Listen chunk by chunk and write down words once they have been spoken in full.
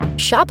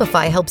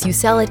Shopify helps you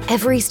sell at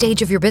every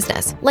stage of your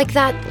business. Like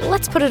that,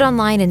 let's put it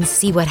online and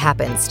see what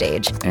happens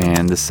stage.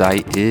 And the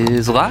site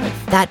is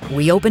live. That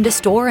we opened a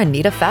store and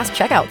need a fast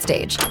checkout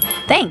stage.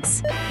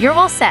 Thanks. You're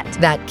all set.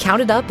 That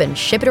count it up and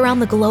ship it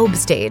around the globe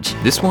stage.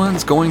 This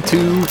one's going to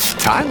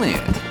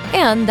Thailand.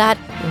 And that,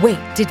 wait,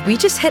 did we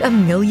just hit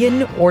 1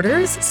 million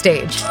orders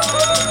stage?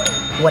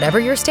 Whatever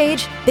your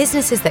stage,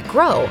 businesses that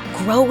grow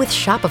with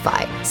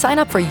Shopify. Sign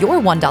up for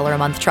your $1 a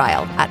month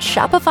trial at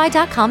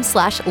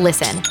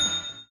shopify.com/listen.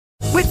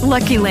 With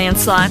Lucky Land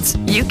Slots,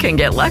 you can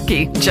get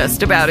lucky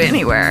just about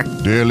anywhere.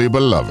 Dearly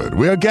beloved,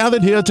 we are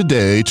gathered here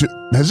today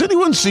to... Has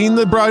anyone seen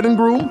the bride and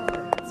groom?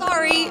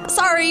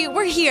 Sorry,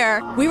 we're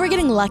here. We were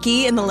getting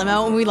lucky in the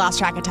limo and we lost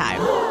track of time.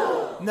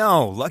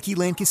 No, Lucky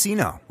Land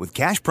Casino, with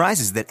cash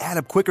prizes that add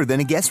up quicker than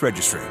a guest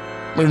registry.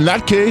 In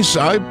that case,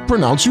 I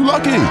pronounce you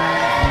lucky.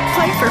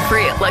 Play for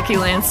free at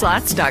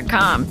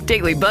LuckyLandSlots.com.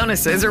 Daily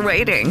bonuses are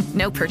waiting.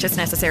 No purchase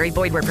necessary.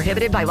 Void where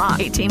prohibited by law.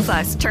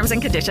 18+. Terms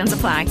and conditions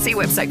apply. See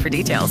website for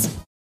details.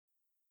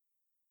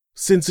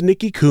 Since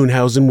Nikki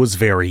Kuhnhausen was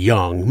very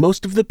young,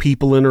 most of the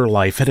people in her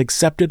life had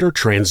accepted her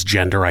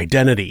transgender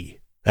identity.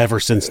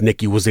 Ever since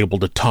Nikki was able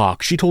to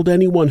talk, she told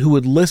anyone who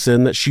would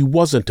listen that she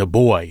wasn't a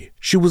boy.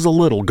 She was a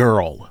little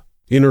girl.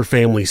 In her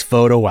family's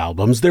photo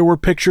albums, there were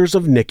pictures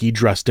of Nikki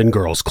dressed in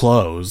girls'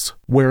 clothes,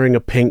 wearing a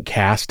pink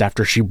cast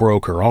after she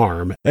broke her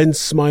arm, and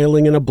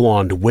smiling in a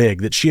blonde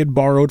wig that she had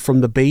borrowed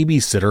from the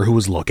babysitter who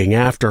was looking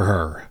after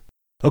her.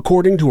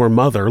 According to her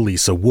mother,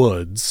 Lisa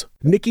Woods,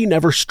 Nikki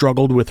never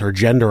struggled with her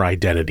gender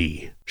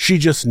identity. She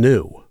just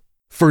knew.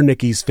 For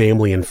Nikki's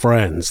family and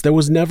friends, there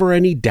was never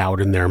any doubt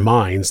in their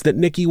minds that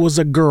Nikki was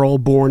a girl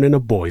born in a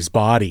boy's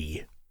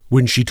body.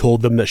 When she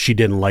told them that she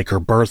didn't like her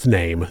birth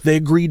name, they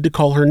agreed to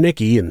call her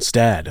Nikki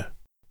instead.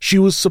 She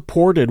was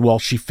supported while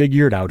she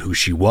figured out who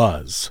she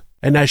was,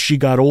 and as she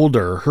got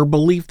older, her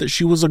belief that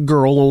she was a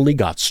girl only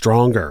got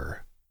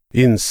stronger.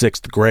 In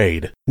 6th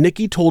grade,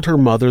 Nikki told her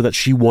mother that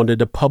she wanted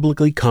to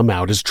publicly come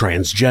out as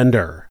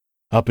transgender.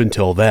 Up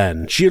until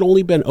then, she had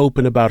only been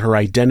open about her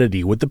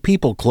identity with the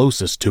people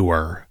closest to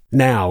her.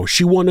 Now,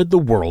 she wanted the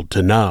world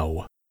to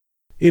know.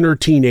 In her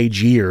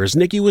teenage years,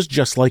 Nikki was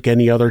just like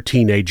any other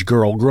teenage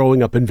girl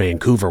growing up in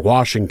Vancouver,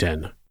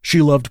 Washington. She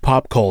loved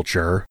pop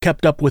culture,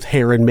 kept up with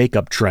hair and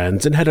makeup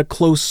trends, and had a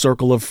close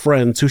circle of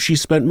friends who she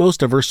spent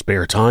most of her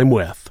spare time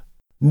with.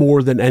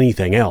 More than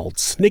anything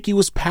else, Nikki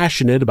was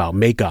passionate about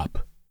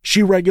makeup.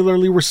 She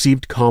regularly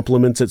received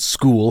compliments at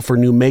school for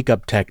new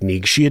makeup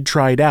techniques she had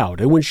tried out,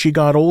 and when she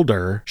got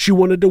older, she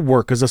wanted to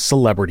work as a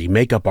celebrity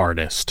makeup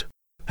artist.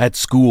 At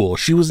school,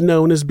 she was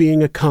known as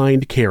being a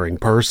kind, caring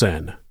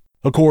person.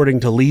 According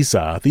to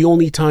Lisa, the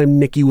only time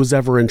Nikki was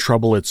ever in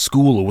trouble at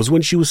school was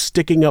when she was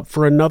sticking up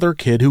for another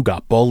kid who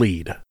got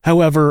bullied.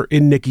 However,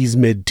 in Nikki's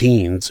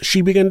mid-teens,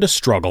 she began to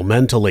struggle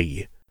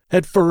mentally.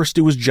 At first,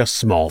 it was just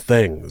small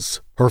things.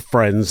 Her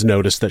friends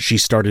noticed that she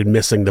started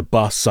missing the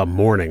bus some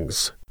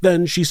mornings.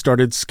 Then she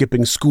started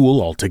skipping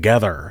school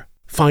altogether.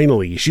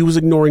 Finally, she was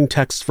ignoring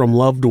texts from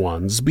loved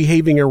ones,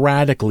 behaving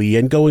erratically,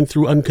 and going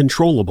through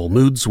uncontrollable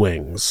mood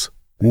swings.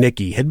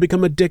 Nikki had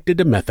become addicted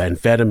to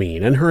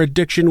methamphetamine, and her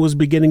addiction was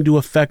beginning to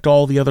affect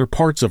all the other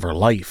parts of her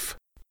life.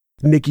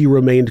 Nikki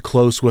remained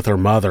close with her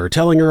mother,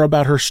 telling her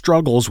about her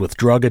struggles with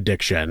drug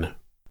addiction.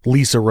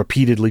 Lisa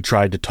repeatedly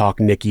tried to talk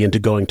Nikki into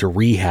going to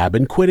rehab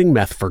and quitting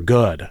meth for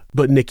good,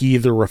 but Nikki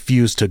either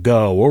refused to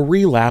go or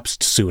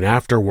relapsed soon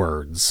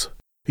afterwards.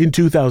 In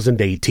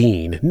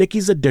 2018,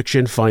 Nikki's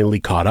addiction finally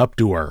caught up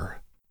to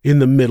her. In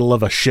the middle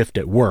of a shift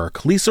at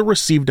work, Lisa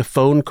received a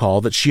phone call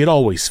that she had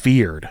always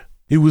feared.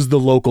 It was the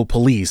local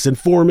police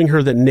informing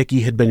her that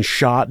Nikki had been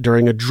shot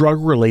during a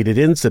drug-related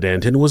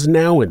incident and was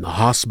now in the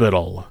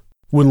hospital.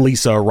 When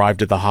Lisa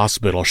arrived at the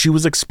hospital, she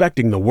was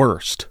expecting the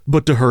worst,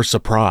 but to her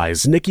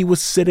surprise, Nikki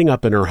was sitting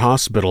up in her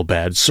hospital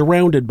bed,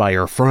 surrounded by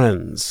her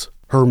friends.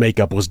 Her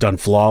makeup was done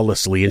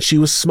flawlessly and she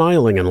was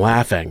smiling and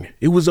laughing.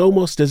 It was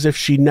almost as if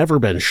she'd never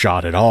been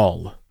shot at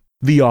all.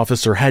 The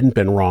officer hadn't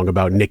been wrong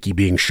about Nikki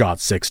being shot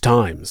 6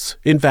 times.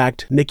 In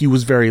fact, Nikki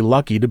was very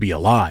lucky to be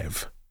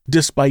alive.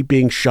 Despite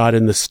being shot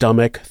in the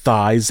stomach,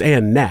 thighs,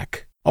 and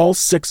neck, all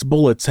 6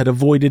 bullets had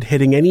avoided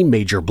hitting any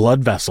major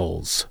blood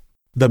vessels.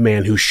 The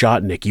man who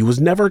shot Nikki was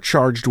never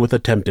charged with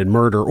attempted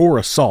murder or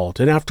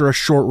assault, and after a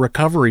short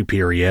recovery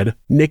period,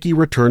 Nikki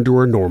returned to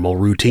her normal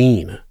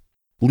routine.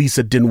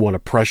 Lisa didn't want to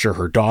pressure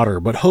her daughter,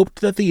 but hoped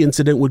that the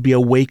incident would be a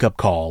wake-up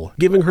call,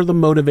 giving her the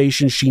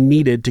motivation she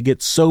needed to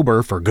get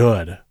sober for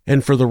good.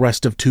 And for the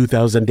rest of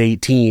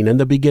 2018 and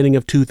the beginning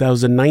of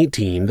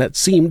 2019, that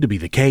seemed to be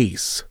the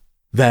case.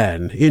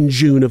 Then, in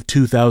June of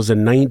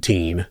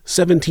 2019,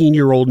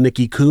 17-year-old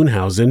Nikki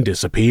Kuhnhausen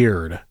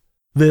disappeared.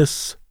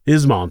 This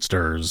is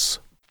Monsters.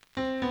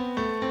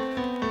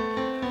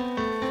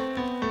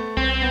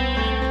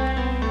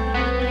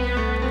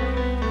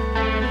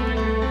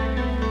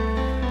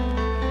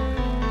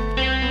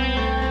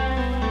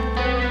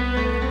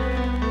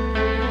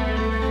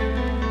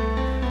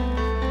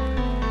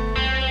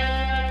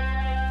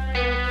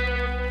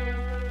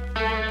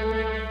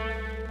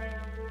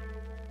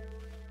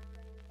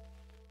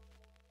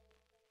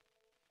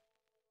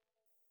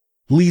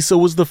 Lisa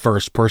was the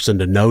first person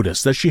to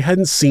notice that she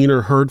hadn't seen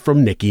or heard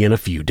from Nikki in a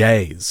few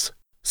days.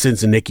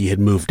 Since Nikki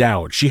had moved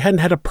out, she hadn't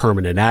had a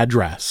permanent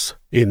address.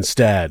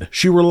 Instead,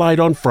 she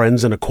relied on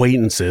friends and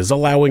acquaintances,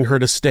 allowing her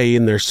to stay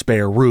in their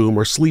spare room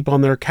or sleep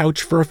on their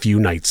couch for a few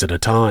nights at a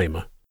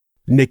time.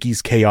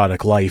 Nikki's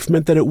chaotic life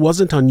meant that it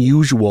wasn't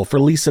unusual for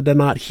Lisa to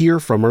not hear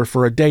from her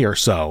for a day or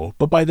so,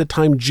 but by the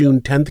time June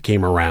 10th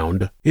came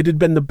around, it had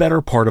been the better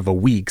part of a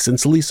week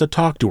since Lisa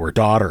talked to her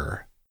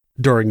daughter.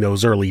 During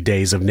those early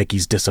days of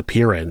Nikki's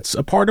disappearance,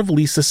 a part of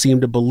Lisa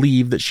seemed to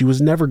believe that she was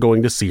never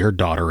going to see her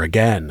daughter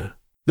again.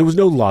 There was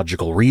no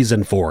logical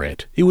reason for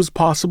it. It was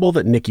possible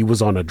that Nikki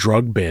was on a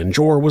drug binge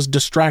or was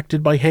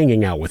distracted by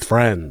hanging out with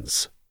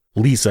friends.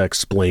 Lisa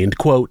explained,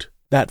 quote,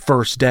 "That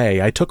first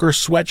day, I took her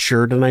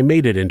sweatshirt and I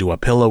made it into a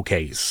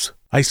pillowcase.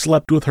 I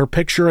slept with her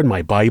picture and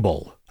my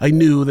Bible. I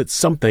knew that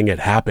something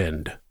had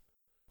happened."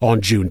 On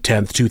June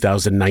 10th,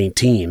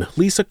 2019,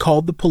 Lisa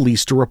called the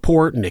police to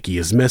report Nikki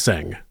is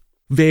missing.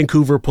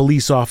 Vancouver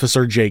police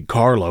officer Jake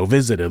Carlo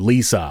visited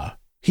Lisa.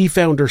 He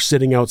found her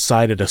sitting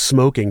outside at a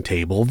smoking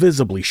table,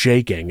 visibly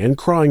shaking and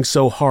crying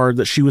so hard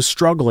that she was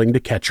struggling to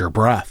catch her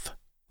breath.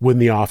 When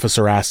the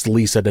officer asked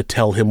Lisa to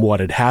tell him what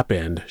had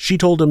happened, she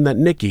told him that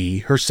Nikki,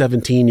 her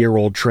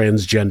 17-year-old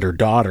transgender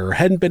daughter,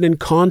 hadn't been in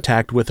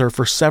contact with her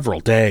for several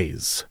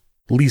days.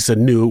 Lisa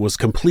knew it was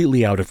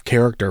completely out of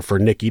character for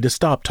Nikki to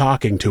stop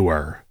talking to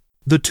her.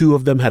 The two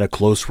of them had a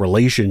close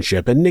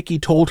relationship, and Nikki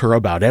told her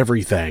about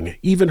everything,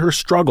 even her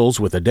struggles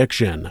with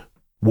addiction.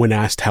 When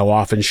asked how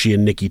often she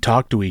and Nikki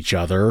talked to each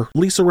other,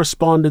 Lisa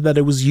responded that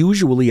it was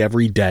usually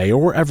every day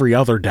or every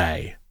other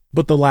day.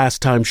 But the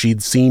last time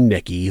she'd seen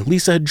Nikki,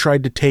 Lisa had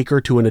tried to take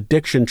her to an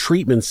addiction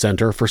treatment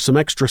center for some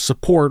extra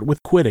support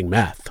with quitting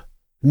meth.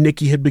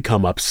 Nikki had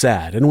become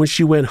upset, and when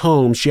she went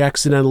home, she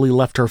accidentally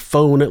left her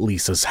phone at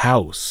Lisa's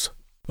house.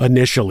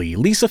 Initially,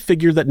 Lisa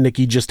figured that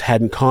Nikki just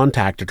hadn't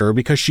contacted her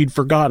because she'd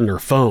forgotten her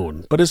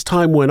phone, but as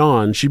time went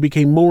on, she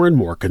became more and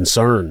more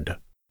concerned.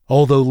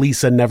 Although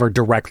Lisa never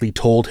directly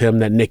told him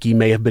that Nikki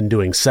may have been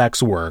doing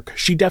sex work,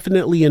 she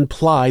definitely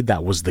implied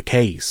that was the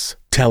case,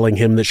 telling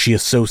him that she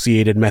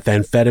associated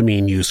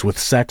methamphetamine use with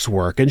sex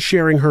work and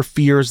sharing her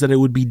fears that it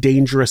would be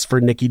dangerous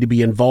for Nikki to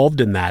be involved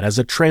in that as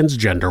a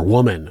transgender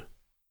woman.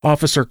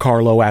 Officer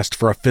Carlo asked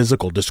for a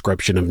physical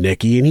description of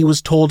Nikki, and he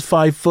was told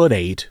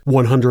 5'8",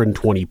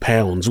 120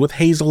 pounds, with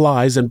hazel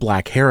eyes and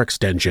black hair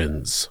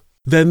extensions.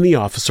 Then the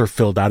officer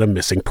filled out a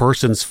missing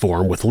persons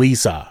form with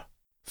Lisa.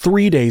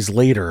 3 days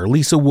later,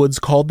 Lisa Woods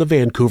called the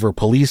Vancouver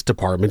Police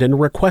Department and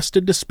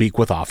requested to speak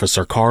with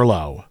Officer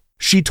Carlo.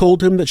 She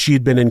told him that she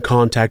had been in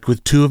contact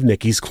with two of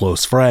Nikki's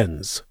close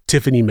friends,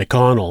 Tiffany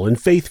McConnell and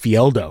Faith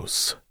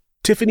Fieldos.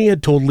 Tiffany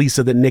had told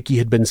Lisa that Nikki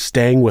had been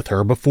staying with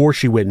her before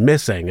she went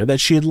missing and that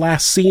she had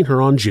last seen her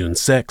on June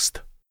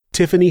 6th.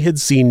 Tiffany had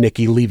seen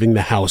Nikki leaving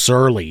the house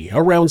early,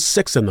 around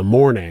 6 in the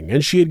morning,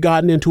 and she had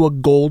gotten into a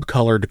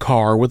gold-colored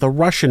car with a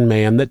Russian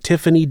man that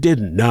Tiffany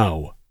didn't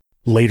know.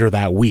 Later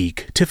that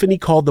week, Tiffany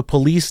called the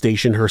police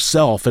station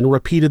herself and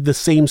repeated the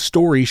same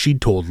story she'd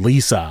told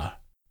Lisa.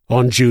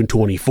 On June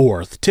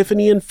 24th,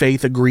 Tiffany and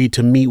Faith agreed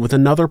to meet with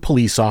another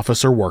police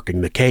officer working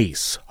the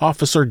case,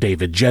 Officer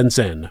David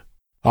Jensen.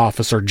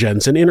 Officer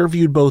Jensen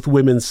interviewed both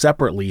women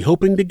separately,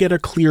 hoping to get a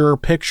clearer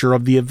picture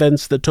of the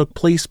events that took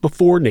place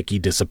before Nikki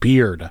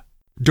disappeared.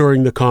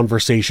 During the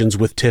conversations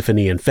with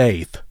Tiffany and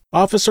Faith,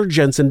 Officer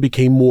Jensen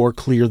became more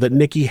clear that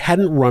Nikki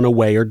hadn't run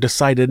away or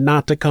decided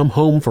not to come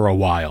home for a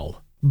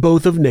while.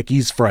 Both of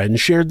Nikki's friends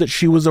shared that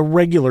she was a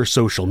regular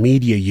social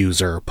media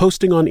user,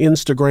 posting on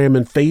Instagram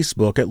and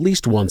Facebook at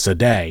least once a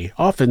day,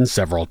 often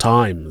several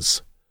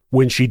times.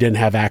 When she didn't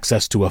have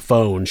access to a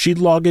phone, she'd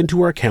log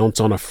into her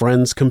accounts on a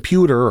friend's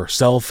computer or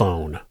cell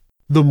phone.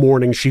 The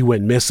morning she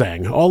went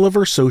missing, all of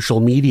her social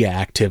media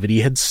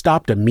activity had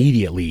stopped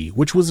immediately,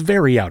 which was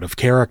very out of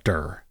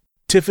character.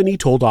 Tiffany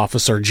told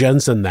Officer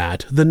Jensen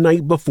that, the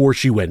night before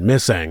she went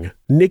missing,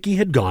 Nikki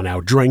had gone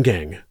out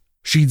drinking.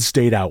 She'd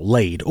stayed out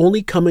late,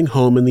 only coming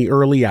home in the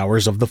early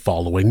hours of the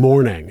following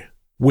morning.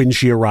 When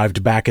she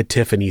arrived back at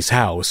Tiffany's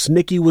house,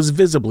 Nikki was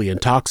visibly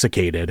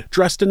intoxicated,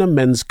 dressed in a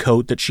men's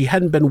coat that she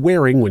hadn't been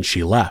wearing when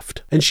she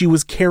left, and she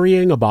was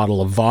carrying a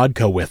bottle of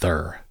vodka with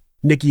her.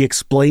 Nikki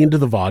explained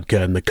the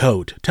vodka in the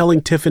coat,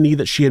 telling Tiffany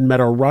that she had met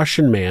a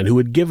Russian man who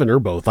had given her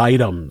both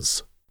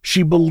items.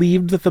 She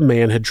believed that the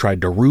man had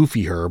tried to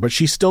roofie her, but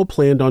she still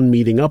planned on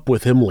meeting up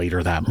with him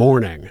later that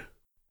morning.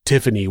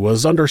 Tiffany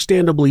was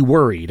understandably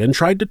worried and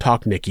tried to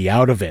talk Nikki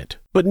out of it,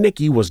 but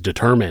Nikki was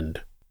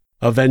determined.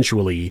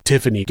 Eventually,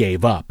 Tiffany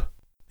gave up.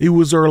 It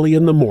was early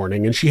in the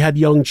morning and she had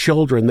young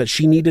children that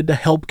she needed to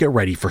help get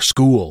ready for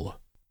school.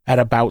 At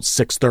about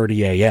 6:30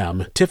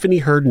 a.m., Tiffany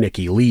heard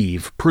Nikki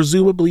leave,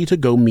 presumably to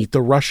go meet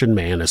the Russian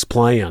man as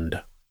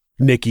planned.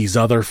 Nikki's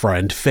other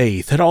friend,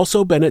 Faith, had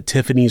also been at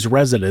Tiffany's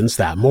residence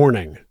that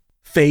morning.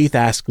 Faith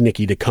asked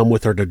Nikki to come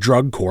with her to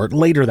drug court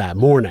later that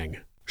morning.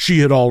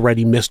 She had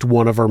already missed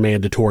one of her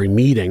mandatory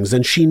meetings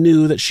and she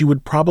knew that she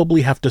would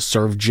probably have to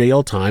serve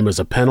jail time as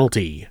a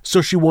penalty,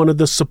 so she wanted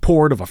the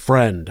support of a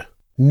friend.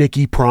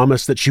 Nikki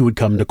promised that she would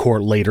come to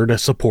court later to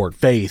support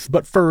Faith,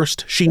 but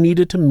first she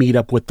needed to meet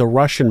up with the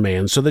Russian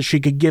man so that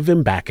she could give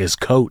him back his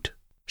coat.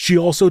 She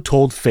also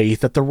told Faith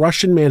that the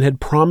Russian man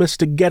had promised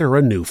to get her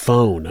a new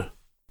phone.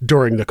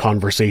 During the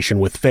conversation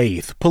with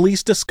Faith,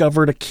 police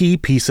discovered a key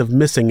piece of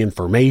missing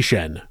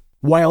information.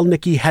 While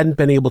Nikki hadn't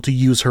been able to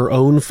use her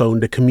own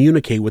phone to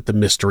communicate with the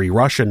mystery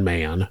Russian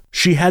man,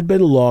 she had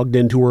been logged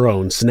into her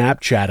own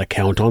Snapchat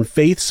account on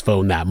Faith's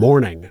phone that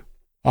morning.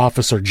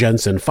 Officer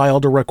Jensen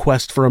filed a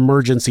request for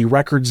emergency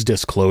records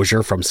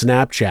disclosure from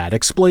Snapchat,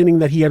 explaining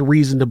that he had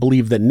reason to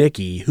believe that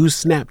Nikki,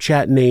 whose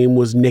Snapchat name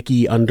was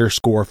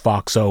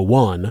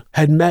Nikki_Fox01,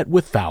 had met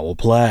with foul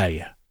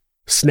play.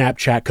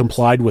 Snapchat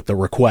complied with the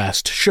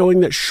request, showing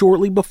that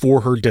shortly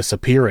before her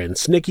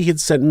disappearance, Nikki had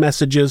sent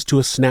messages to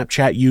a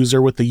Snapchat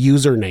user with the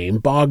username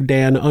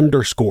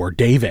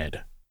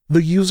Bogdan_David. The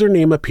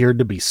username appeared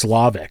to be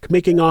Slavic,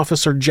 making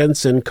Officer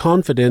Jensen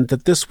confident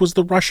that this was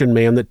the Russian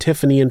man that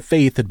Tiffany and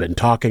Faith had been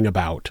talking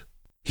about.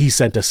 He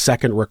sent a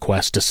second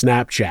request to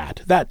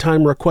Snapchat, that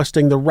time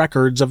requesting the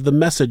records of the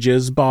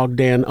messages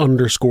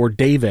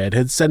Bogdan_David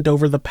had sent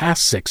over the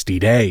past 60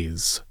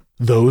 days.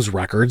 Those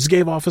records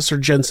gave Officer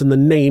Jensen the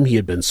name he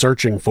had been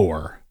searching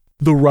for.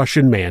 The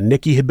Russian man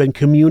Nikki had been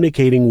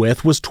communicating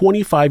with was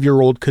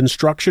 25-year-old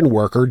construction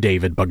worker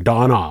David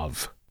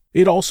Bogdanov.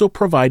 It also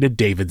provided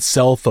David's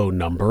cell phone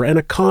number and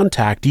a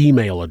contact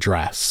email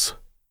address.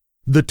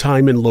 The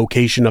time and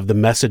location of the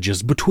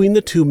messages between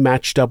the two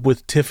matched up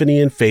with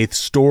Tiffany and Faith's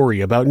story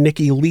about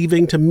Nikki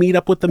leaving to meet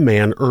up with the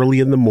man early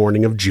in the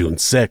morning of June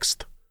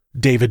 6th.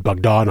 David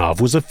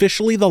Bogdanov was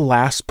officially the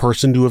last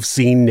person to have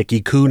seen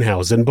Nikki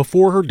Kuhnhausen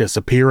before her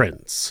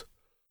disappearance.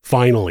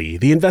 Finally,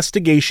 the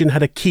investigation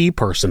had a key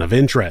person of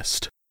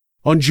interest.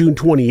 On June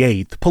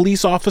 28th,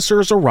 police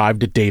officers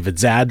arrived at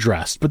David's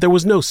address, but there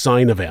was no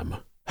sign of him.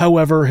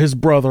 However, his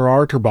brother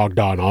Artur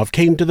Bogdanov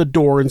came to the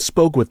door and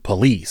spoke with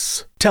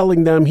police,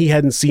 telling them he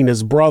hadn't seen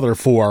his brother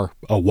for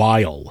a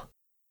while.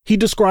 He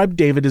described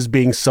David as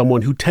being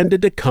someone who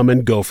tended to come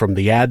and go from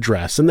the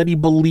address and that he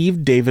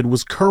believed David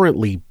was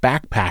currently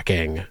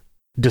backpacking.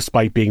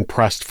 Despite being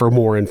pressed for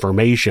more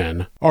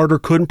information, Artur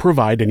couldn't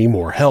provide any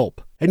more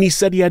help, and he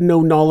said he had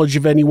no knowledge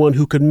of anyone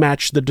who could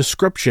match the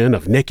description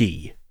of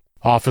Nikki.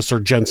 Officer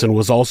Jensen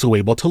was also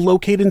able to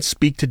locate and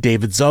speak to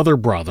David's other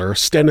brother,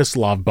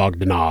 Stanislav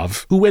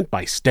Bogdanov, who went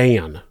by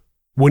Stan.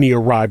 When he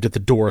arrived at the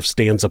door of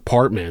Stan's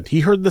apartment,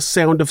 he heard the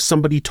sound of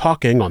somebody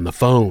talking on the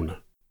phone.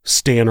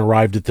 Stan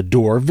arrived at the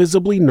door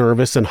visibly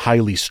nervous and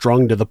highly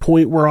strung to the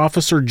point where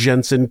Officer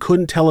Jensen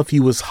couldn't tell if he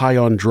was high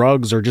on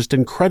drugs or just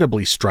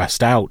incredibly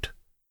stressed out.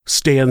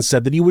 Stan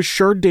said that he was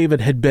sure David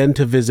had been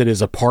to visit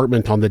his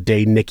apartment on the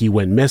day Nikki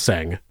went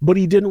missing, but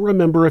he didn't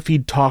remember if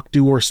he'd talked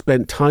to or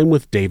spent time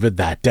with David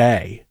that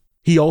day.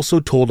 He also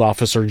told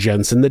Officer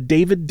Jensen that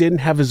David didn't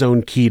have his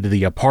own key to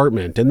the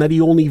apartment and that he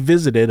only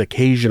visited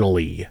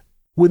occasionally.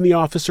 When the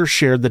officer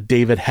shared that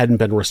David hadn't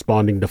been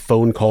responding to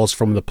phone calls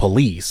from the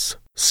police,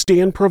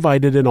 Stan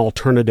provided an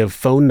alternative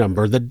phone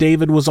number that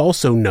David was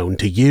also known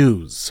to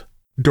use.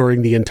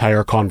 During the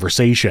entire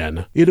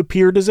conversation, it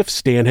appeared as if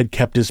Stan had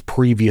kept his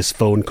previous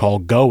phone call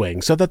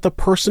going so that the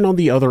person on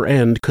the other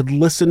end could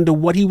listen to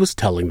what he was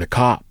telling the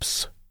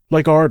cops.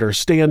 Like Artur,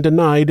 Stan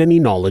denied any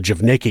knowledge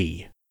of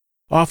Nikki.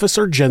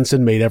 Officer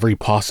Jensen made every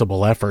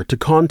possible effort to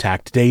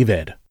contact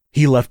David.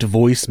 He left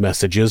voice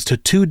messages to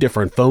 2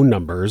 different phone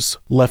numbers,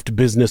 left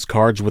business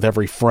cards with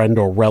every friend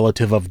or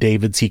relative of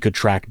David's he could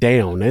track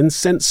down, and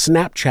sent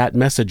Snapchat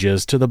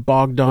messages to the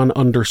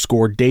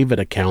Bogdan_David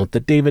account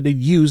that David had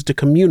used to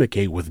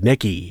communicate with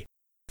Nikki.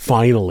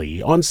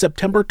 Finally, on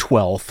September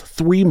 12th,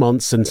 3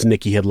 months since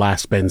Nikki had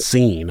last been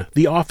seen,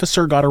 the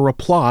officer got a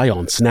reply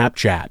on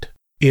Snapchat.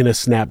 In a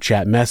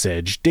Snapchat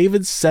message,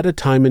 David set a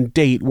time and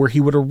date where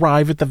he would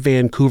arrive at the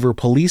Vancouver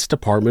Police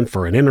Department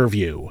for an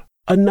interview.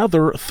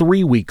 Another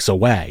 3 weeks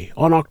away,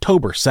 on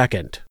October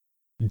 2nd.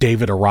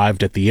 David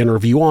arrived at the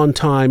interview on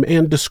time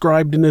and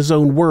described in his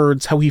own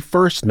words how he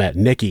first met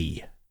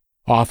Nikki.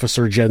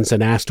 Officer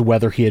Jensen asked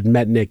whether he had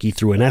met Nikki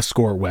through an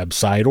escort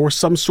website or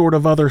some sort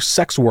of other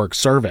sex work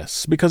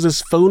service, because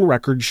his phone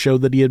records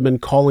showed that he had been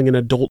calling an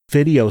adult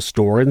video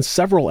store and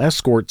several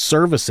escort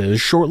services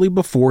shortly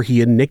before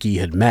he and Nikki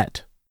had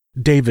met.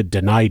 David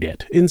denied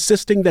it,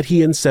 insisting that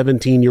he and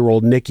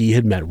 17-year-old Nikki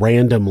had met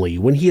randomly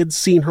when he had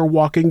seen her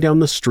walking down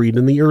the street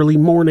in the early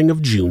morning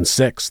of June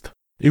 6th.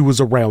 It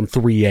was around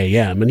 3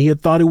 a.m. and he had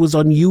thought it was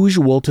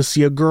unusual to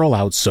see a girl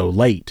out so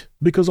late,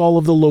 because all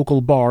of the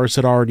local bars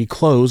had already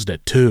closed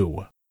at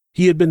 2.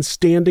 He had been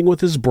standing with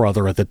his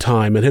brother at the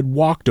time and had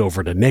walked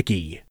over to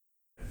Nikki.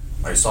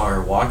 I saw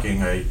her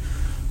walking. I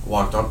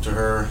walked up to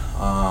her,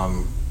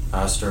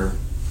 asked her,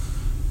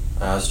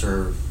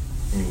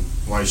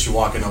 why is she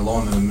walking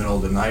alone in the middle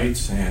of the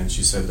night? And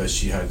she said that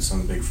she had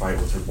some big fight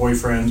with her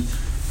boyfriend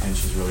and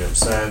she's really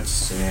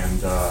upset,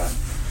 and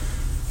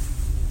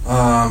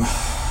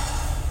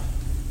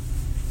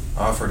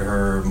offered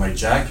her my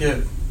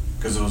jacket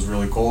because it was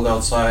really cold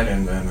outside,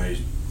 and then I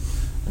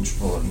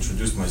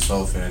introduced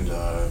myself, and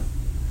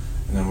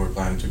then we're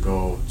planning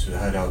to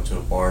head out to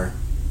a bar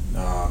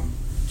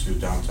to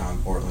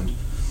downtown Portland,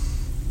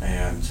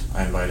 and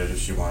I invited if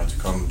she wanted to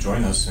come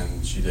join us,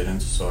 and she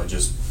didn't, so I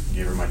just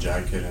gave her my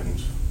jacket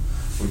and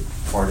we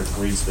parted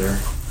ways there.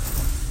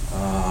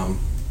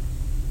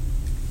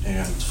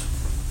 And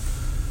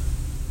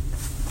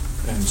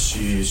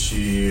she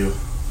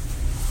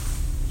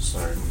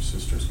sorry, my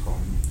sister's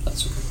calling me.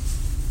 That's okay.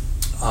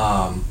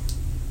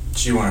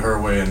 She went her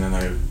way, and then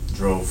I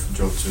drove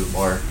to the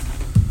bar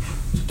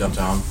to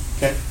downtown.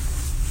 Okay.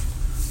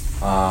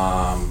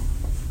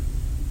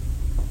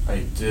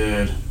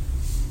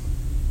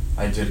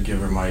 I did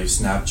give her my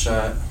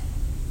Snapchat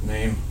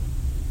name.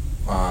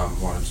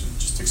 Wanted to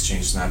just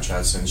exchange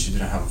Snapchats, and she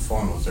didn't have a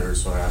phone with her,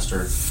 so I asked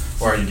her,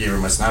 or I gave her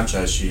my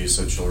Snapchat. She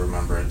said she'll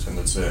remember it, and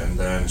that's it. And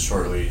then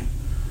shortly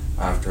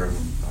after,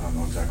 I don't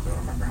know exactly, I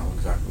don't remember how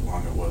exactly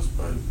long it was,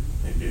 but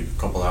maybe a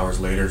couple hours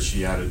later,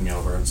 she added me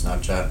over on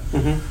Snapchat.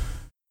 Mm-hmm.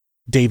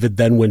 David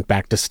then went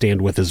back to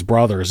stand with his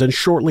brothers, and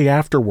shortly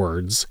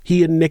afterwards,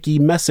 he and Nikki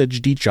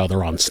messaged each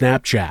other on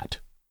Snapchat.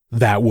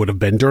 That would have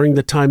been during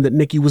the time that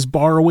Nikki was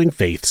borrowing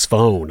Faith's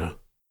phone.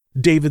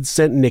 David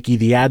sent Nikki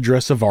the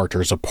address of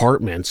Arthur's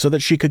apartment so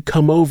that she could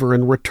come over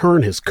and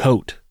return his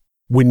coat.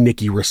 When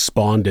Nikki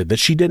responded that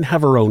she didn't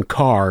have her own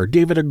car,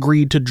 David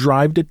agreed to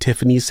drive to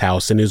Tiffany's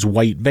house in his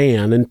white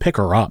van and pick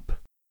her up.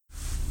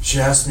 She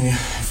asked me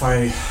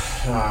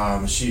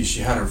if she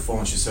had her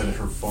phone. She said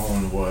her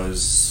phone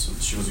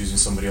she was using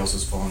somebody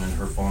else's phone, and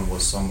her phone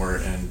was somewhere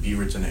in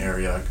Beaverton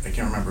area. I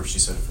can't remember if she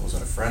said if it was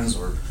at a friend's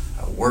or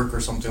at work or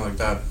something like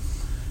that.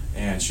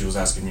 And she was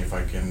asking me if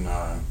I can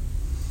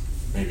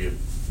maybe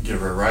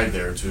give her a ride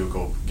there to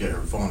go get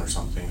her phone or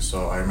something.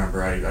 So I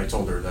remember I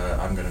told her that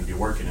I'm going to be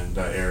working in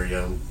that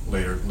area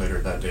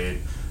later that day.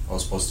 I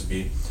was supposed to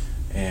be,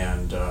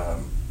 and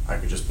I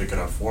could just pick it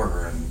up for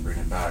her and bring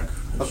it back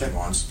if she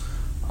wants.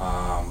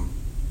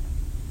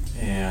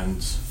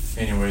 And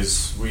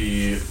anyways,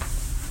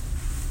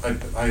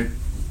 I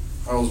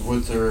was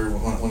with her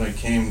when I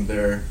came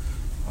there.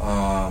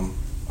 I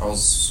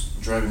was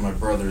driving my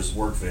brother's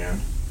work van,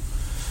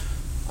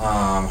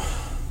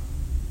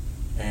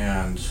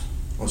 and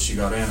when she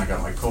got in, I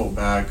got my coat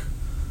back,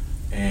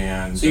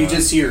 and so you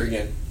did see her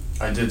again?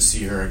 I did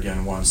see her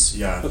again once,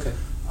 yeah. Okay.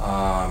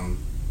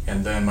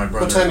 And then my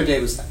brother. What time of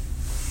day was that?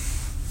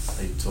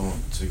 I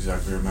don't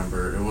exactly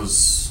remember. It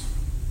was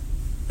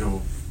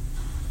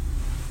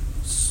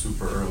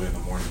super early in the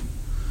morning.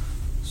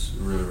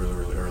 Really, really,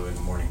 really early in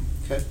the morning.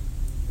 Okay.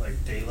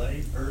 Like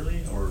daylight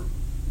early, or?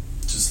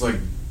 Just like,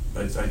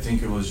 I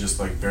think it was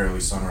just like barely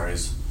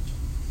sunrise.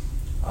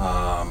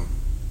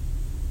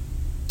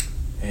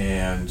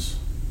 And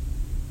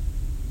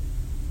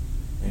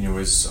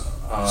anyways. So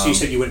you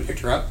said you went and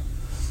picked her up?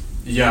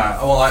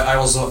 Yeah, well, I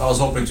was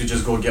hoping to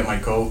just go get my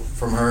coat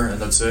from her,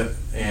 and that's it.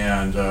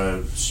 And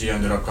she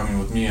ended up coming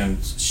with me,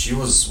 and she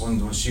was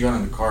when she got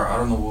in the car, I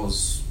don't know what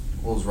was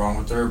wrong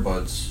with her,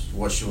 but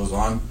what she was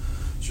on,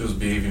 she was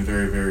behaving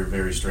very, very,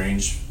 very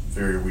strange,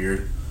 very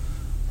weird,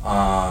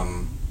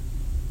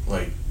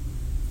 like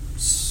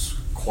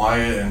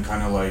quiet and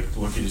kind of like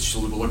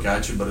she'll look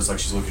at you, but it's like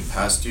she's looking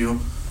past you,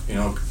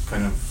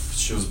 kind of.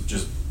 She was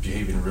just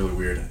behaving really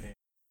weird.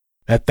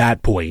 At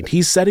that point,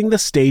 he's setting the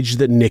stage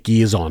that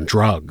Nikki is on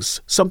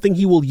drugs, something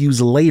he will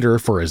use later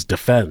for his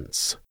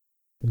defense.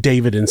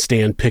 David and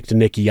Stan picked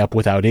Nikki up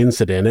without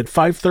incident at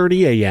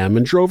 5:30 a.m.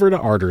 and drove her to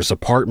Arthur's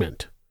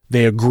apartment.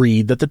 They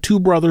agreed that the two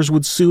brothers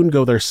would soon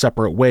go their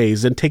separate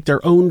ways and take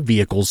their own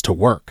vehicles to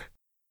work.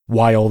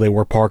 While they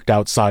were parked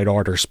outside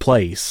Arthur's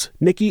place,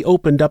 Nikki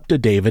opened up to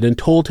David and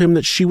told him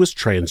that she was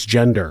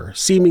transgender,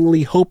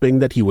 seemingly hoping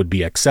that he would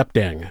be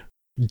accepting.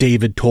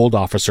 David told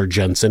Officer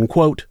Jensen,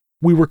 quote,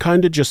 "We were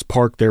kinda just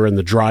parked there in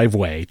the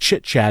driveway,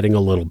 chit-chatting a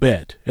little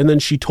bit, and then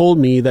she told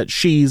me that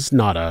she's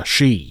not a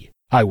she.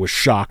 I was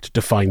shocked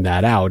to find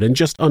that out and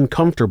just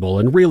uncomfortable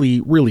and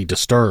really, really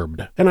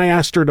disturbed. And I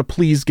asked her to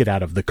please get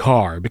out of the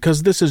car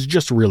because this is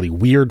just really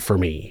weird for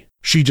me.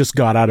 She just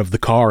got out of the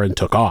car and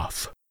took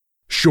off."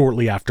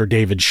 Shortly after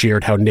David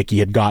shared how Nikki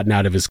had gotten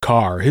out of his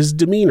car, his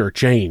demeanor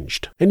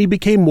changed, and he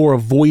became more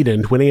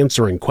avoidant when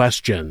answering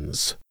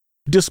questions.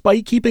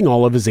 Despite keeping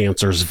all of his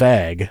answers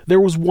vague, there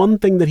was one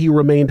thing that he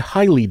remained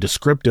highly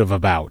descriptive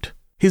about: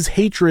 his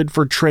hatred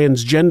for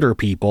transgender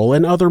people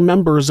and other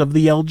members of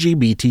the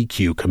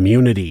LGBTQ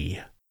community.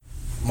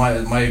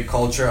 My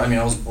culture, I mean,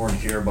 I was born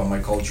here, but my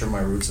culture, my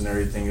roots and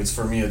everything,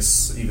 for me,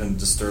 it's even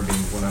disturbing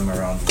when I'm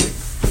around like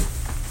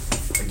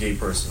a gay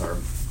person or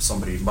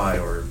somebody bi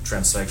or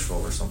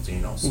transsexual or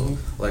something, So,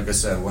 like I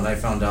said, when I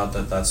found out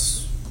that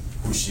that's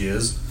who she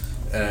is,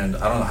 and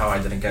I don't know how I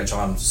didn't catch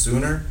on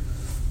sooner,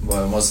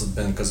 but it must have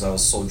been because I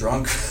was so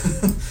drunk,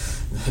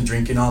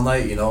 drinking all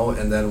night,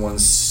 and then when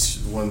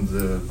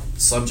the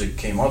subject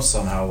came up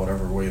somehow,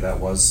 whatever way that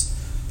was,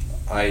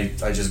 I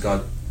just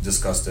got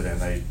disgusted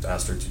and I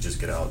asked her to just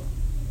get out.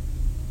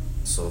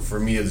 So for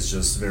me, it's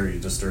just very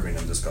disturbing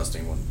and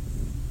disgusting when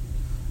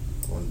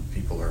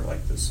people are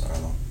like this. I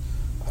don't know.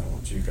 I don't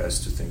want you guys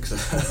to think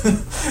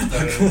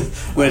that.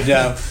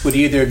 Would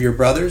either of your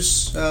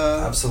brothers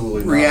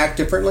absolutely react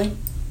differently?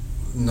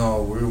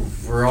 No,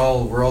 we're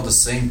all the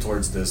same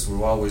towards this. We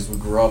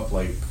grew up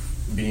like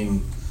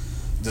being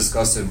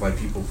disgusted by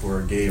people who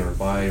are gay or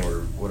bi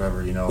or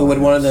whatever, you know. But would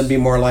one of them be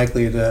more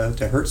likely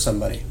to hurt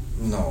somebody?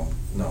 No.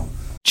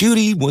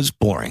 Judy was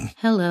boring.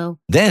 Hello.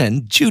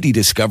 Then Judy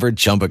discovered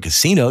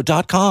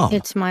ChumbaCasino.com.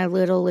 It's my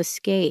little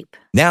escape.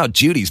 Now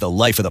Judy's the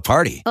life of the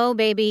party. Oh,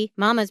 baby,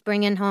 mama's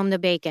bringing home the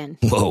bacon.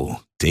 Whoa,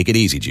 take it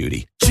easy,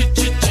 Judy.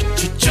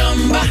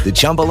 The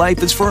Chumba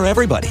life is for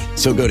everybody.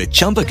 So go to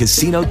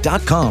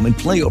ChumbaCasino.com and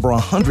play over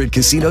 100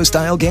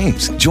 casino-style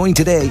games. Join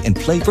today and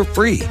play for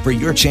free for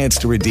your chance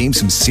to redeem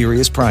some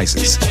serious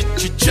prizes.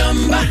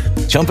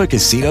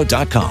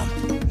 ChumbaCasino.com.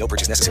 No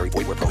purchase necessary.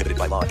 Void where prohibited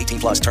by law. 18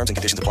 plus terms and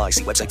conditions apply.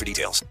 See website for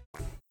details.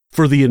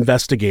 For the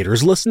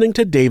investigators listening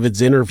to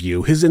David's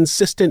interview, his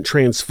insistent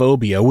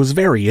transphobia was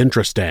very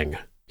interesting.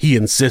 He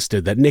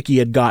insisted that Nikki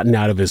had gotten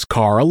out of his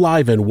car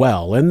alive and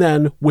well, and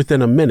then,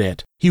 within a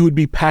minute, he would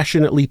be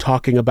passionately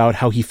talking about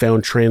how he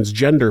found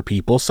transgender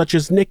people such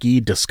as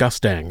Nikki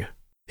disgusting.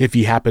 If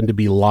he happened to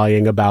be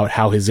lying about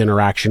how his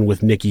interaction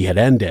with Nikki had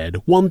ended,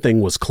 one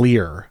thing was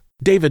clear.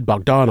 David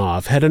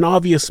Bogdanov had an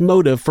obvious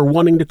motive for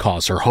wanting to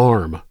cause her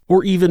harm,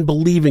 or even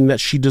believing that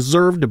she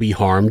deserved to be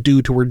harmed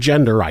due to her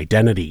gender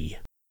identity.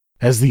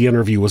 As the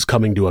interview was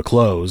coming to a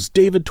close,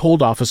 David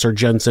told Officer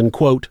Jensen,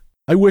 quote,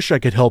 "I wish I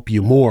could help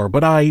you more,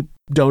 but I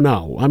don't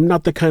know. I'm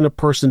not the kind of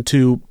person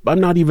I'm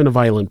not even a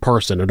violent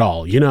person at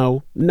all,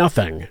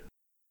 nothing."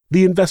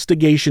 The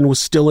investigation was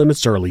still in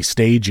its early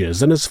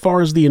stages, and as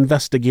far as the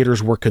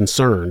investigators were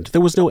concerned,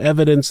 there was no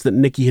evidence that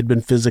Nikki had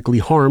been physically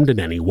harmed in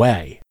any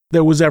way.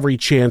 There was every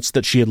chance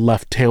that she had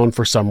left town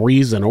for some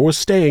reason or was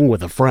staying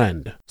with a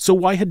friend. So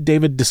why had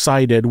David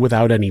decided,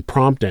 without any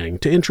prompting,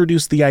 to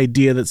introduce the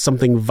idea that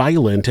something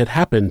violent had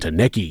happened to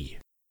Nikki?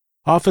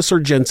 Officer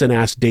Jensen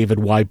asked David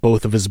why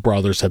both of his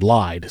brothers had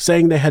lied,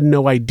 saying they had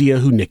no idea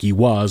who Nikki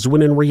was,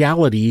 when in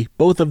reality,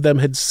 both of them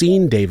had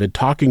seen David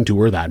talking to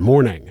her that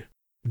morning.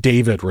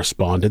 David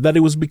responded that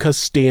it was because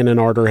Stan and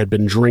Arter had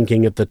been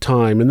drinking at the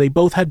time and they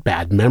both had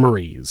bad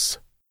memories.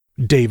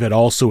 David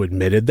also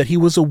admitted that he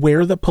was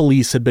aware that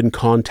police had been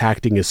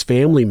contacting his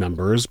family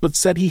members, but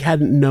said he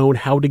hadn't known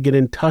how to get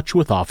in touch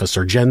with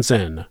Officer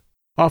Jensen.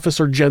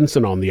 Officer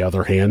Jensen, on the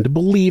other hand,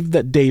 believed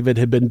that David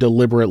had been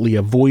deliberately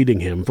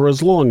avoiding him for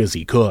as long as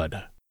he could.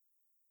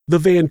 The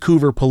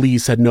Vancouver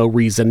police had no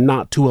reason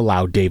not to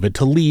allow David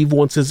to leave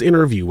once his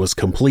interview was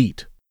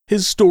complete.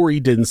 His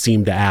story didn't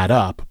seem to add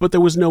up, but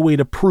there was no way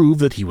to prove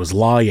that he was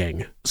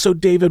lying, so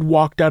David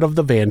walked out of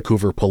the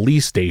Vancouver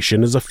police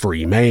station as a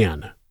free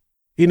man.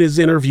 In his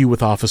interview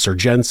with Officer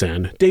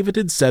Jensen, David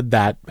had said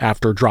that,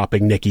 after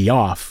dropping Nikki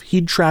off,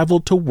 he'd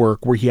traveled to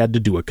work where he had to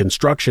do a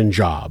construction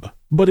job,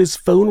 but his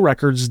phone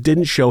records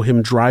didn't show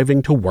him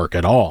driving to work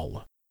at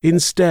all.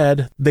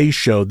 Instead, they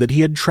showed that he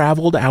had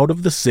traveled out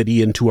of the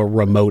city into a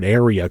remote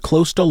area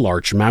close to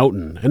Larch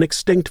Mountain, an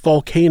extinct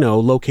volcano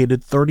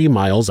located 30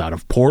 miles out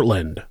of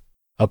Portland.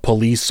 A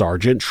police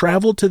sergeant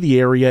traveled to the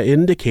area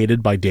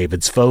indicated by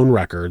David's phone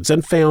records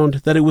and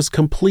found that it was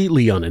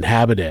completely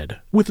uninhabited,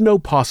 with no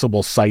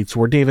possible sites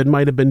where David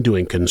might have been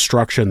doing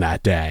construction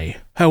that day.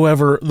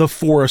 However, the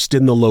forest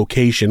in the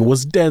location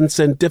was dense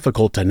and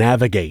difficult to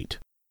navigate.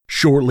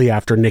 Shortly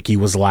after Nikki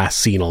was last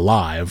seen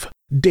alive,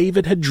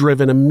 David had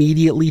driven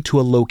immediately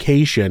to a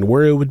location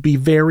where it would be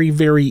very,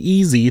 very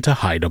easy to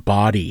hide a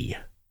body.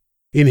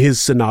 In his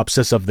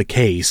synopsis of the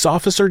case,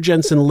 Officer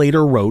Jensen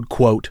later wrote,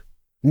 quote,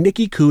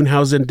 "Nikki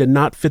Kuhnhausen did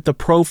not fit the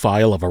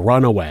profile of a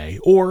runaway,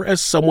 or as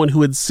someone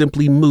who had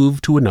simply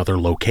moved to another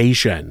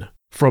location.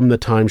 From the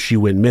time she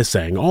went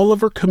missing, all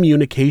of her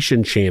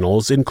communication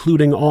channels,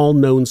 including all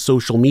known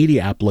social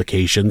media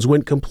applications,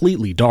 went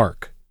completely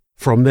dark.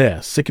 From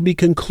this, it can be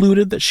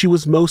concluded that she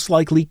was most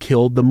likely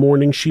killed the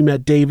morning she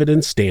met David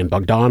and Stan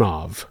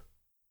Bogdanov."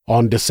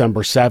 On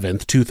December 7,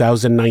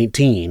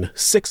 2019,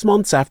 6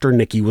 months after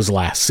Nikki was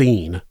last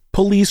seen,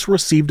 police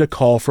received a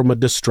call from a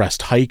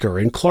distressed hiker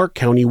in Clark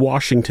County,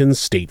 Washington's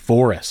state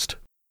forest.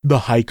 The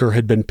hiker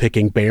had been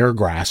picking bear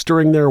grass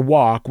during their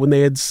walk when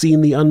they had seen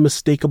the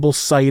unmistakable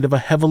sight of a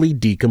heavily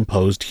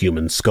decomposed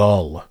human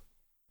skull.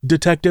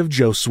 Detective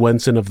Joe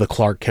Swenson of the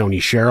Clark County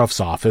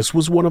Sheriff's Office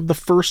was one of the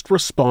first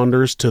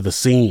responders to the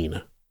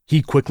scene.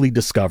 He quickly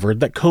discovered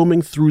that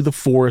combing through the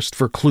forest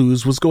for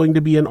clues was going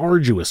to be an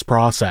arduous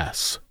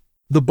process.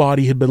 The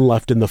body had been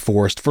left in the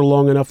forest for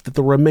long enough that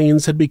the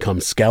remains had become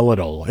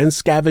skeletal, and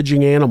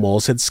scavenging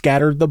animals had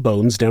scattered the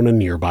bones down a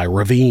nearby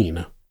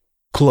ravine.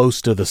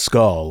 Close to the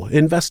skull,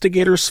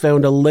 investigators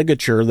found a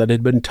ligature that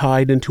had been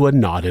tied into a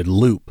knotted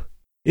loop.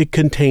 It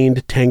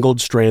contained tangled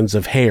strands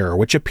of hair,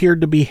 which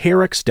appeared to be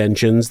hair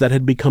extensions that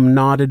had become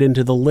knotted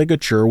into the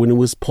ligature when it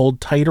was pulled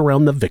tight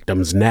around the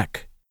victim's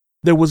neck.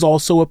 There was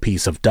also a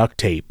piece of duct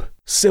tape,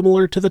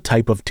 similar to the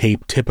type of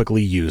tape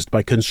typically used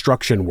by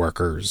construction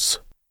workers.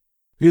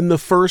 In the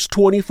first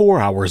 24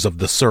 hours of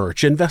the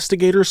search,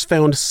 investigators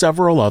found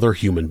several other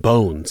human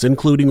bones,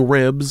 including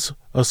ribs,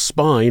 a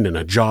spine, and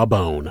a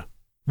jawbone.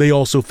 They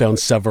also found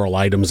several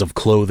items of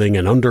clothing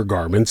and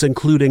undergarments,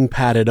 including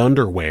padded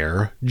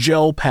underwear,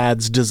 gel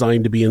pads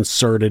designed to be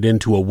inserted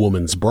into a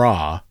woman's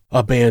bra,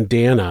 a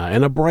bandana,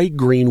 and a bright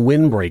green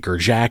windbreaker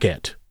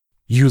jacket.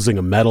 Using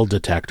a metal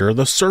detector,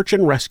 the search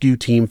and rescue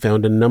team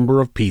found a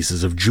number of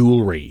pieces of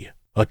jewelry: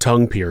 a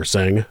tongue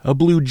piercing, a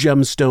blue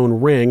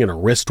gemstone ring, and a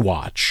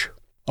wristwatch.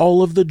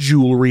 All of the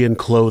jewelry and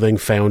clothing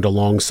found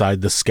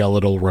alongside the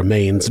skeletal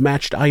remains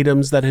matched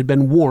items that had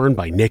been worn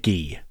by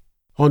Nikki.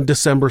 On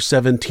December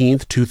 17,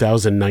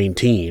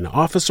 2019,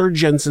 Officer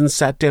Jensen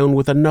sat down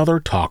with another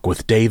talk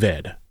with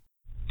David.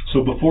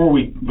 So before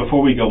we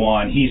go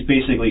on, he's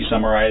basically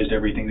summarized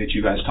everything that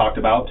you guys talked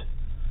about. Is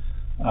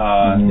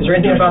there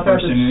anything about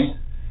that?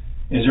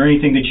 Is there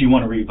anything that you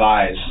want to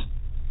revise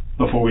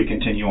before we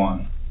continue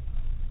on?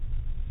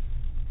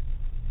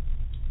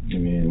 I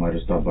mean, I might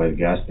have stopped by the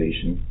gas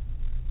station.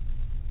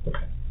 Okay.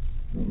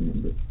 I don't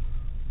remember.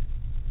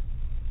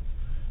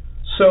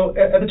 So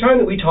at the time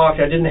that we talked,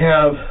 I didn't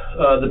have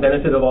the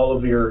benefit of all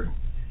of your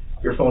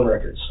phone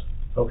records.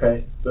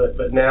 Okay,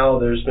 but now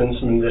there's been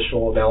some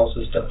initial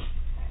analysis done.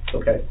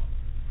 Okay.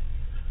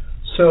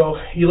 So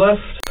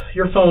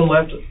your phone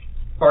left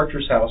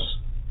Archer's house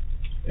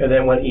and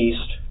then went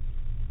east,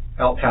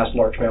 out past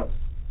Larch Mountain.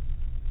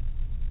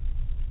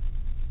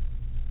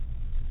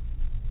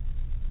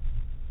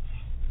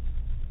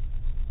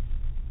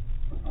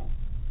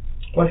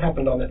 What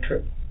happened on that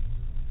trip?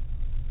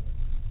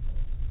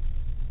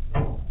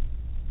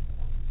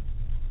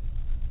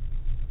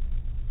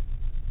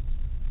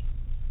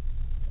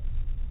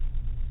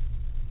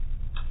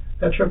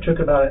 That trip took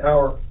about an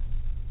hour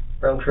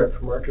round trip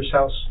from Archer's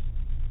house,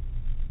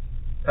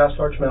 past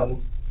Larch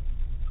Mountain,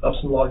 up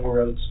some logging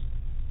roads,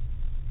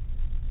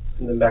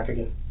 and then back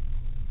again.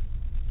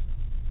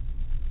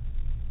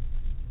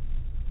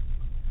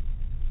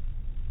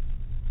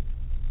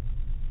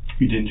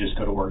 You didn't just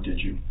go to work, did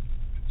you?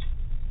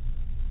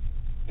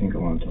 I think I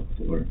want to talk with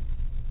the lawyer.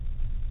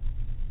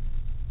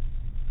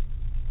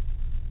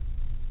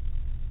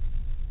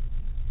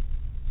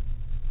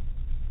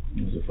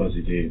 It was a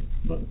fuzzy day,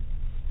 but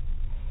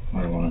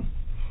I don't want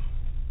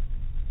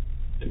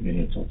to get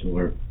in to talk to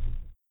her.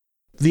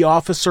 The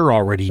officer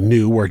already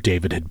knew where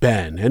David had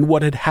been and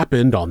what had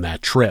happened on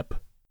that trip.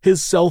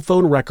 His cell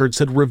phone records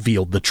had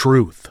revealed the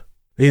truth.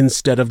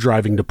 Instead of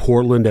driving to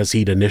Portland as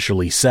he'd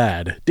initially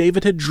said,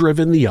 David had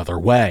driven the other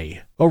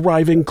way,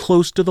 arriving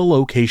close to the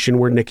location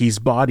where Nikki's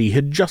body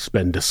had just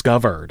been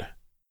discovered.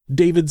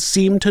 David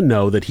seemed to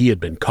know that he had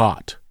been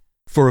caught.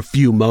 For a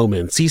few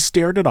moments, he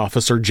stared at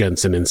Officer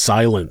Jensen in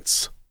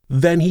silence.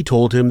 Then he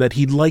told him that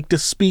he'd like to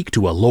speak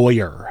to a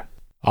lawyer.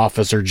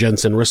 Officer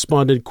Jensen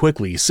responded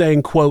quickly,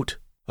 saying, quote,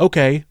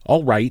 "Okay,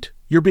 all right.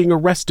 You're being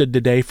arrested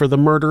today for the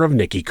murder of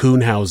Nikki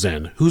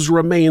Kuhnhausen, whose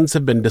remains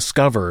have been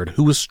discovered,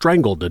 who was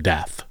strangled to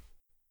death."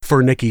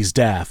 For Nikki's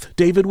death,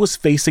 David was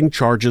facing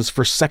charges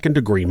for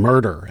second-degree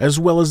murder, as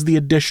well as the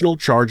additional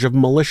charge of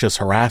malicious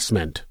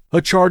harassment,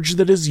 a charge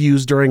that is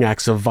used during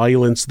acts of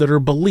violence that are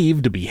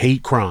believed to be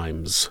hate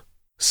crimes.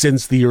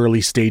 Since the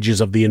early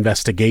stages of the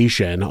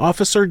investigation,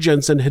 Officer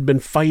Jensen had been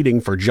fighting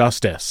for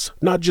justice,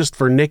 not just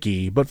for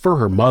Nikki, but for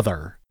her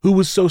mother, who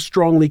was so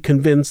strongly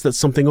convinced that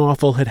something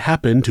awful had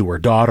happened to her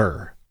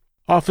daughter.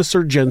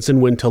 Officer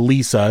Jensen went to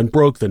Lisa and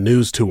broke the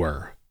news to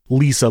her.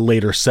 Lisa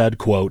later said,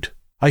 quote,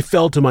 "I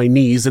fell to my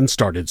knees and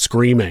started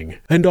screaming,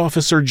 and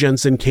Officer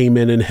Jensen came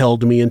in and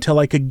held me until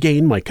I could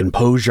gain my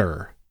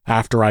composure.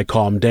 After I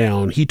calmed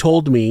down, he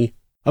told me,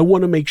 'I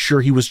want to make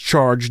sure he was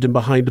charged and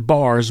behind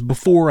bars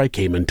before I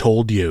came and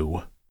told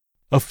you.'"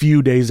 A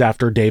few days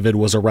after David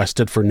was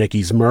arrested for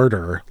Nikki's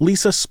murder,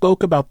 Lisa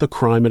spoke about the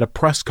crime at a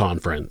press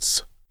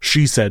conference.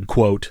 She said,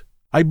 quote,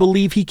 "I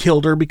believe he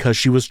killed her because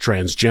she was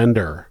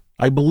transgender.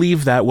 I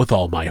believe that with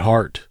all my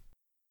heart."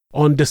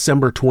 On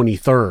December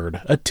 23rd,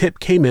 a tip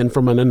came in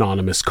from an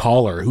anonymous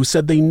caller who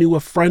said they knew a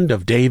friend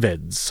of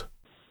David's.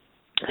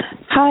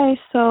 Hi,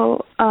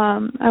 so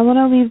I want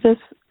to leave this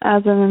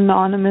as an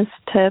anonymous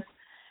tip,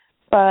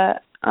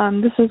 but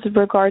this is in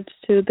regards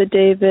to the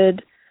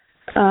David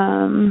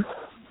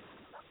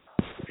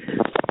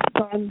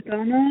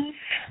Bogdanov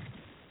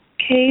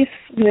case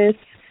with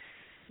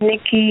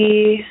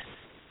Nikki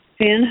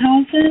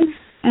Kuhnhausen.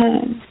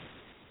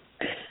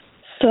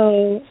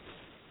 So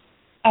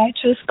I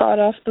just got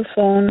off the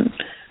phone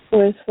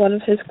with one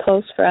of his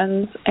close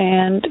friends,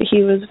 and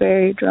he was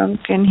very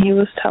drunk, and he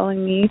was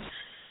telling me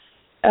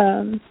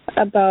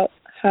about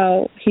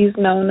how he's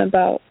known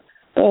about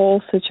the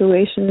whole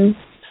situation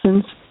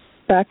since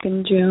back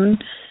in June,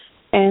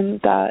 and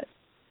that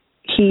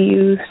he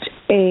used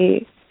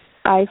a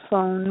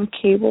iPhone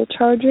cable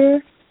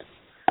charger.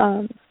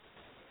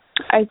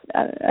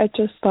 I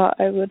just thought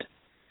I would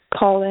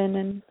call in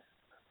and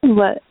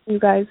let you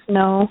guys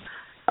know.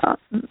 I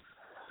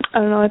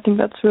don't know, I think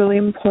that's really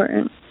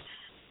important.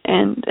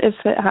 And if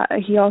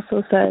he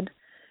also said,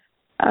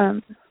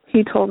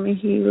 he told me,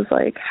 he was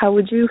like, "How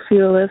would you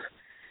feel if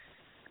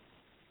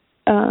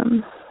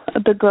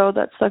the girl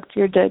that sucked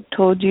your dick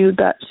told you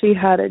that she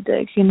had a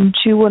dick and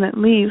she wouldn't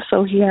leave,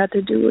 so he had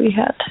to do what he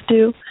had to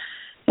do?"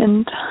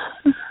 And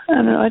I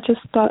don't know, I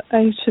just thought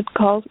I should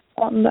call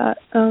on that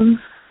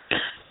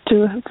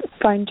to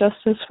find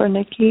justice for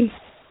Nikki.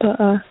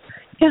 But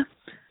yeah,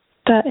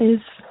 that is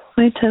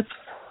my tip.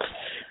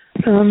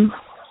 All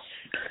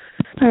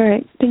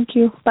right. Thank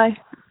you. Bye.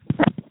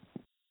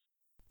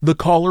 The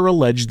caller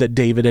alleged that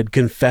David had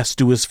confessed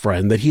to his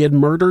friend that he had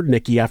murdered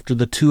Nikki after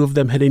the two of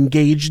them had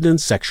engaged in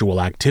sexual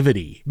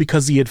activity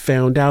because he had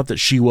found out that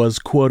she was,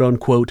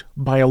 quote-unquote,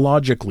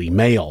 biologically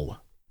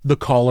male. The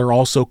caller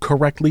also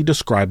correctly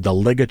described the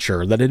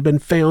ligature that had been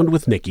found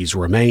with Nikki's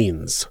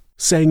remains,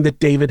 saying that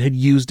David had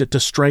used it to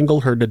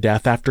strangle her to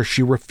death after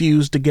she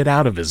refused to get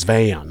out of his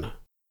van.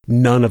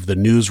 None of the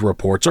news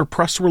reports or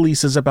press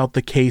releases about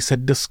the case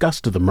had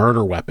discussed the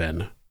murder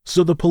weapon,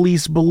 so the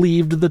police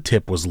believed the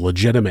tip was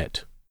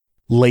legitimate.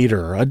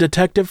 Later, a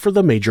detective for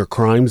the Major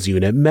Crimes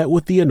Unit met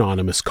with the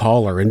anonymous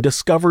caller and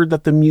discovered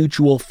that the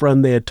mutual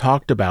friend they had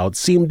talked about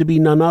seemed to be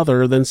none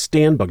other than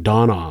Stan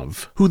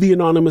Bogdanov, who the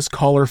anonymous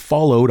caller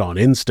followed on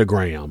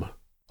Instagram.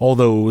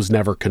 Although it was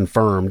never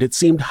confirmed, it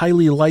seemed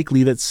highly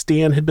likely that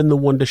Stan had been the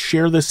one to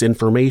share this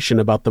information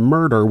about the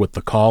murder with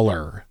the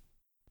caller.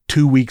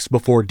 2 weeks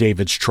before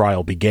David's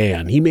trial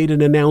began, he made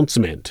an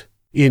announcement.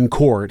 In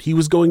court, he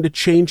was going to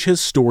change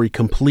his story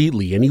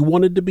completely, and he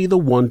wanted to be the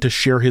one to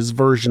share his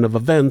version of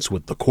events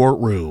with the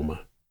courtroom.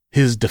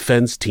 His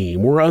defense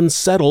team were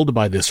unsettled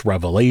by this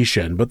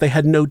revelation, but they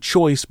had no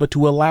choice but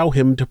to allow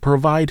him to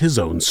provide his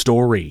own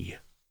story.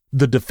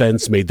 The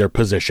defense made their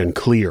position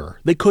clear.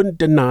 They couldn't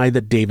deny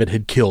that David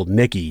had killed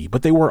Nikki,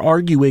 but they were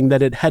arguing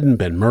that it hadn't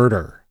been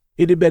murder.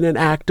 It had been an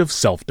act of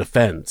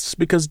self-defense,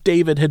 because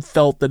David had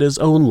felt that his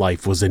own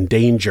life was in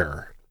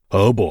danger.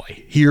 Oh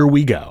boy, here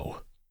we go.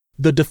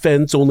 The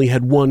defense only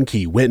had one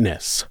key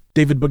witness,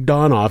 David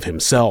Bogdanov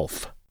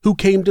himself, who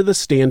came to the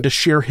stand to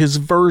share his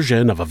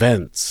version of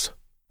events.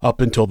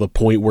 Up until the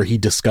point where he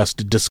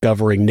discussed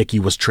discovering Nikki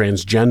was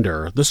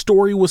transgender, the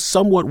story was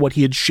somewhat what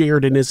he had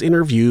shared in his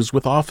interviews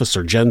with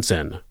Officer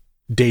Jensen.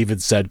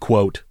 David said,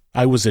 quote,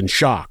 "I was in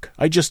shock.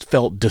 I just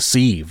felt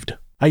deceived.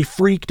 I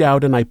freaked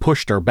out and I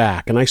pushed her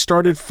back and I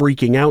started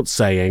freaking out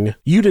saying,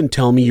 'You didn't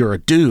tell me you're a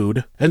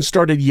dude,' and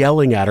started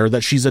yelling at her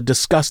that she's a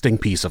disgusting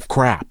piece of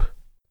crap."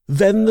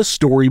 Then the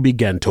story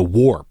began to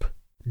warp.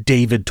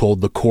 David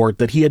told the court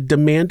that he had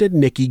demanded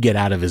Nikki get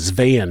out of his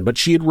van, but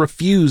she had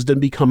refused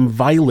and become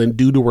violent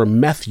due to her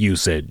meth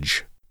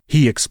usage.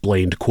 He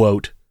explained,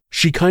 quote,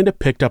 "She kinda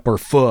picked up her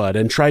foot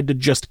and tried to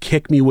just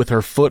kick me with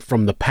her foot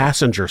from the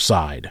passenger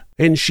side,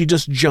 and she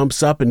just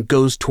jumps up and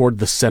goes toward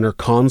the center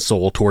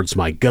console towards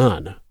my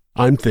gun.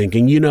 I'm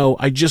thinking,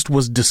 I just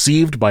was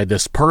deceived by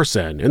this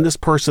person, and this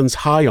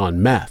person's high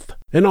on meth,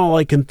 and all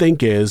I can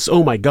think is,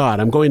 oh my God,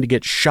 I'm going to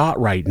get shot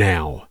right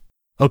now."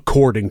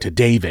 According to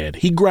David,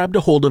 he grabbed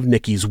a hold of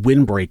Nikki's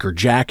windbreaker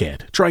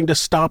jacket, trying to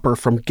stop her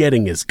from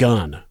getting his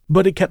gun,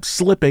 but it kept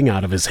slipping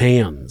out of his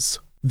hands.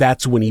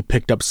 That's when he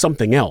picked up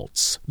something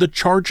else, the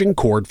charging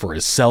cord for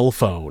his cell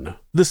phone,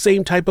 the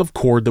same type of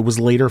cord that was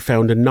later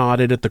found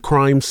knotted at the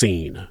crime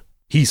scene.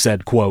 He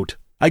said, quote,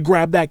 "I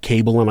grab that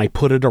cable and I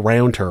put it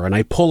around her and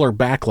I pull her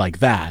back like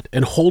that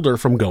and hold her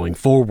from going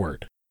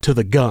forward, to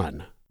the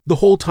gun. The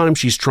whole time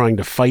she's trying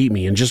to fight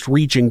me and just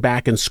reaching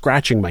back and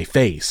scratching my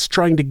face,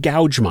 trying to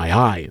gouge my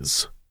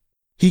eyes."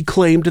 He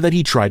claimed that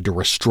he tried to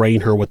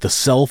restrain her with the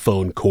cell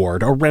phone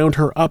cord around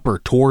her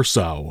upper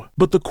torso,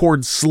 but the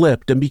cord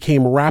slipped and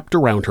became wrapped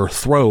around her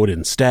throat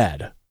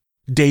instead.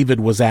 David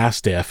was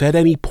asked if, at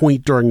any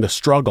point during the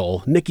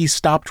struggle, Nikki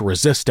stopped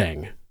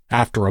resisting.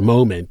 After a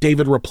moment,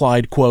 David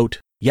replied, quote,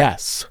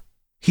 "Yes."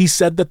 He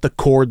said that the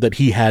cord that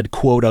he had,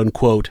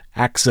 quote-unquote,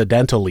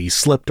 accidentally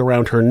slipped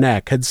around her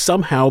neck had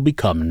somehow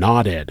become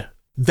knotted.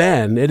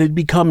 Then it had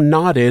become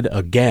knotted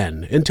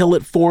again until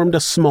it formed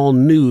a small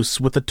noose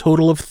with a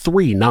total of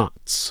 3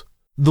 knots.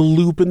 The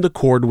loop in the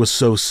cord was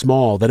so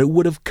small that it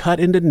would have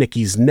cut into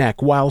Nikki's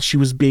neck while she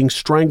was being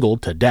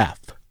strangled to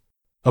death.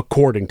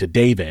 According to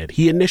David,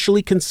 he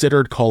initially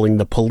considered calling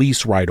the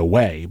police right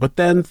away, but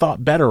then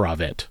thought better of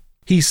it.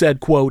 He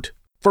said, quote,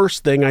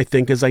 "First thing I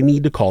think is I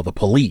need to call the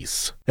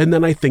police, and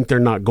then I think they're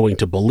not going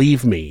to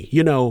believe me.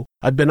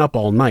 I've been up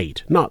all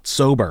night, not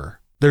sober.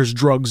 There's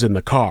drugs in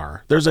the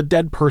car. There's a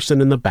dead person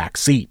in the back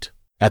seat.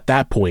 At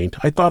that point,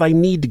 I thought I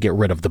need to get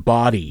rid of the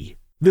body.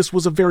 This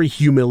was a very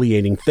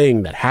humiliating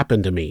thing that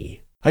happened to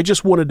me. I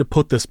just wanted to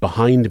put this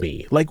behind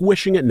me, like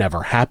wishing it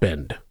never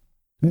happened.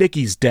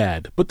 Nikki's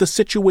dead, but the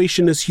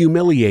situation is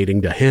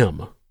humiliating to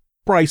him.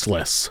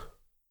 Priceless."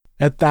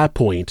 At that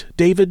point,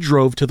 David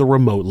drove to the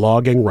remote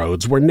logging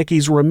roads where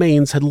Nikki's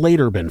remains had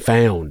later been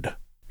found.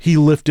 He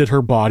lifted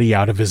her body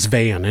out of his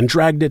van and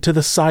dragged it to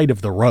the side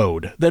of the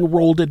road, then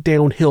rolled it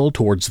downhill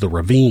towards the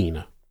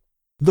ravine.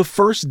 The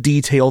first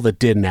detail that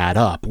didn't add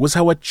up was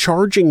how a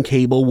charging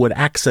cable would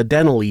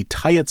accidentally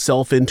tie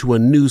itself into a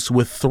noose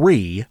with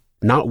 3,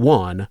 not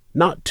 1,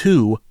 not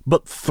 2,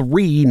 but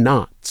 3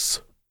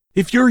 knots.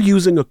 If you're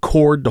using a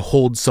cord to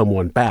hold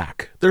someone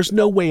back, there's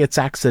no way it's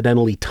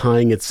accidentally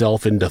tying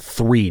itself into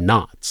 3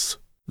 knots.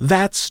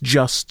 That's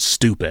just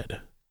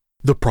stupid.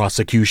 The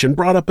prosecution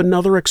brought up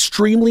another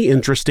extremely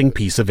interesting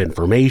piece of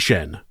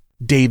information: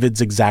 David's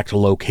exact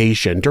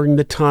location during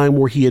the time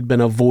where he had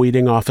been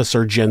avoiding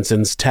Officer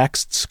Jensen's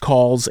texts,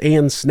 calls,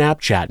 and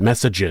Snapchat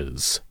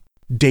messages.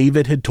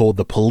 David had told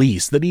the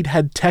police that he'd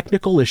had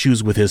technical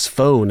issues with his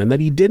phone and that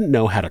he didn't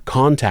know how to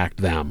contact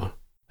them.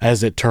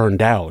 As it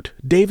turned out,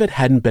 David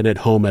hadn't been at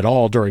home at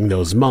all during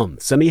those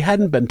months, and he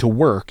hadn't been to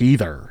work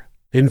either.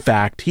 In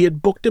fact, he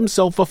had booked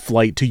himself a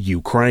flight to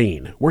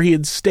Ukraine, where he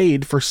had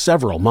stayed for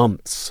several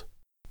months.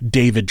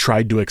 David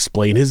tried to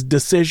explain his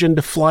decision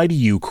to fly to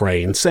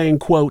Ukraine, saying,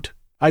 quote,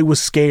 "I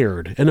was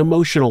scared, an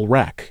emotional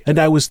wreck, and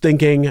I was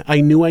thinking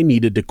I knew I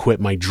needed to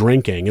quit my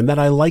drinking and that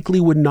I likely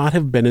would not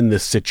have been in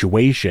this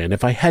situation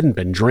if I hadn't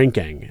been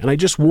drinking, and I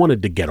just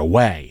wanted to get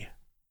away."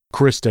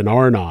 Kristen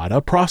Arnaud,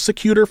 a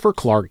prosecutor for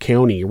Clark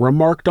County,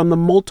 remarked on the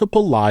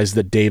multiple lies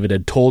that David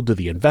had told to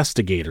the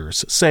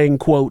investigators, saying,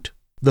 quote,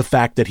 "The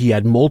fact that he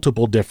had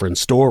multiple different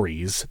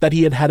stories, that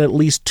he had had at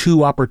least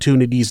 2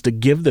 opportunities to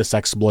give this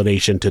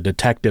explanation to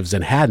detectives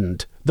and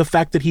hadn't, the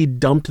fact that he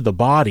dumped the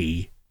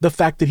body, the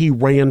fact that he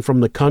ran from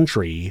the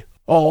country,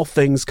 all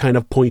things kind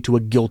of point to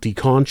a guilty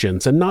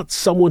conscience and not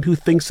someone who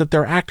thinks that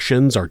their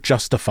actions are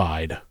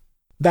justified."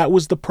 That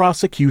was the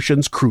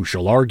prosecution's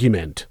crucial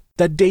argument,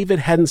 that David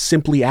hadn't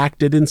simply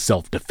acted in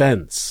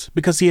self-defense,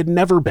 because he had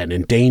never been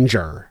in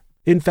danger.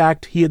 In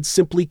fact, he had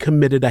simply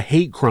committed a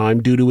hate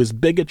crime due to his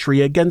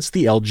bigotry against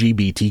the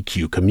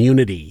LGBTQ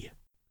community.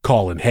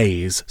 Colin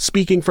Hayes,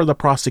 speaking for the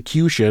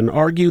prosecution,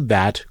 argued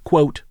that,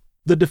 quote,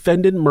 "The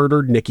defendant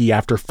murdered Nikki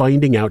after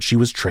finding out she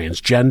was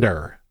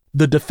transgender.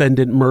 The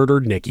defendant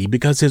murdered Nikki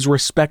because his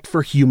respect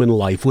for human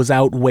life was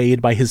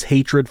outweighed by his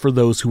hatred for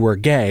those who were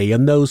gay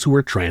and those who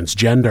were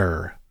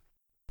transgender."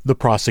 The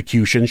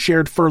prosecution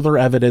shared further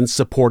evidence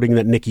supporting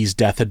that Nikki's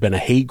death had been a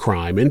hate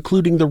crime,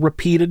 including the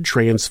repeated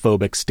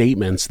transphobic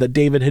statements that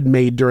David had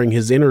made during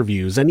his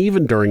interviews and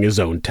even during his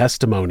own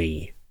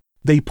testimony.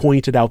 They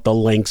pointed out the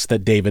lengths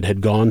that David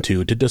had gone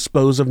to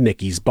dispose of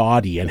Nikki's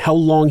body and how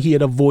long he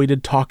had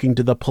avoided talking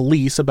to the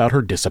police about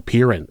her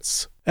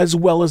disappearance, as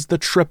well as the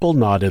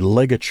triple-knotted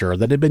ligature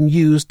that had been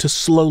used to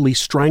slowly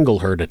strangle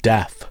her to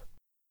death.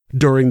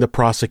 During the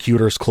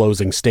prosecutor's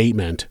closing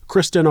statement,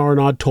 Kristen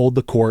Arnaud told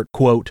the court,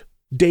 quote,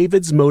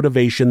 "David's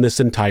motivation this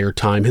entire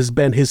time has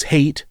been his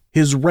hate,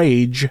 his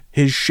rage,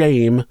 his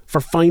shame for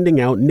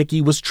finding out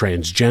Nikki was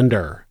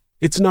transgender.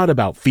 It's not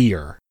about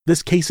fear.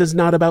 This case is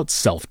not about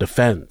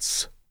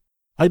self-defense."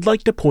 I'd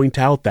like to point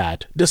out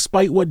that,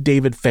 despite what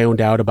David found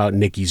out about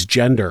Nikki's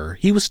gender,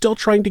 he was still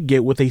trying to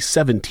get with a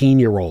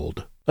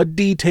 17-year-old, a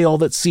detail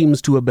that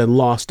seems to have been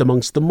lost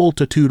amongst the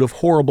multitude of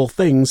horrible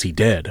things he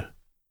did.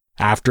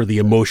 After the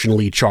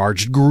emotionally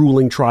charged,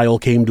 grueling trial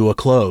came to a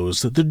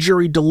close, the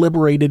jury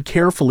deliberated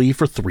carefully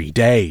for 3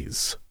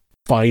 days.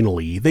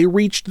 Finally, they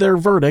reached their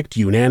verdict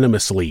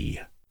unanimously.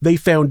 They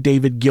found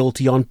David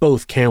guilty on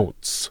both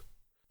counts.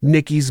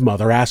 Nikki's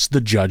mother asked the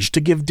judge to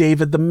give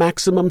David the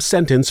maximum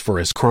sentence for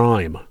his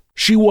crime.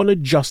 She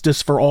wanted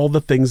justice for all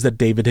the things that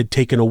David had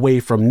taken away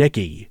from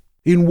Nikki.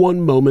 In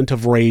one moment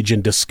of rage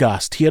and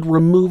disgust, he had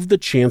removed the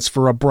chance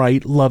for a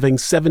bright, loving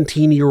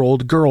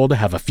 17-year-old girl to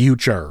have a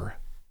future.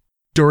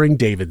 During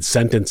David's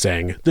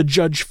sentencing, the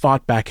judge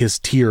fought back his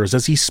tears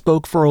as he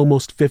spoke for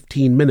almost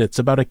 15 minutes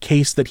about a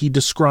case that he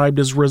described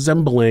as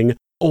resembling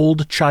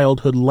old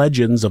childhood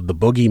legends of the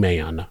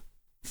boogeyman.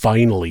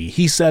 Finally,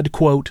 he said,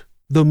 quote,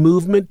 "The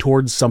movement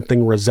towards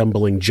something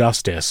resembling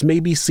justice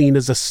may be seen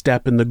as a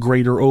step in the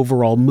greater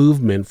overall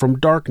movement from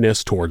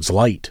darkness towards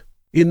light.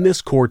 In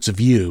this court's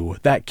view,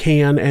 that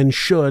can and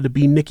should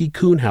be Nikki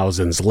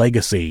Kuhnhausen's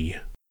legacy."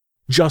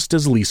 Just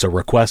as Lisa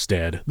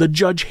requested, the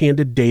judge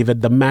handed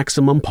David the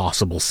maximum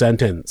possible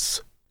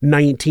sentence.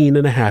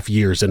 19.5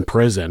 years in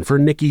prison for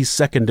Nikki's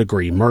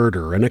second-degree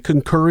murder and a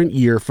concurrent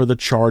year for the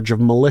charge of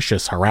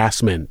malicious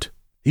harassment.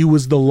 It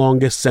was the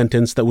longest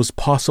sentence that was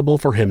possible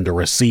for him to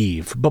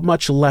receive, but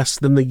much less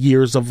than the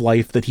years of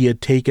life that he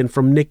had taken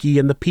from Nikki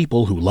and the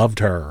people who loved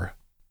her.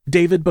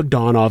 David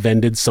Bogdanov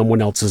ended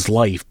someone else's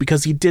life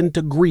because he didn't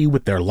agree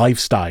with their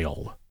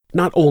lifestyle.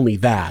 Not only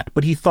that,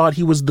 but he thought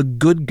he was the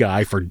good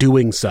guy for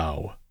doing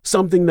so,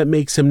 something that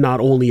makes him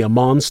not only a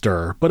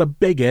monster, but a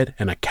bigot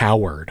and a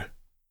coward.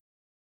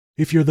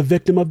 If you're the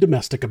victim of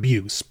domestic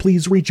abuse,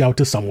 please reach out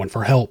to someone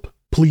for help.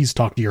 Please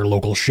talk to your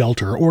local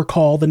shelter or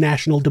call the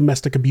National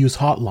Domestic Abuse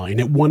Hotline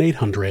at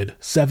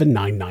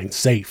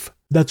 1-800-799-SAFE.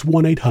 That's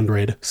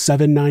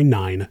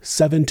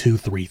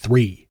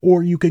 1-800-799-7233.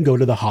 Or you can go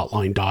to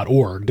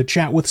thehotline.org to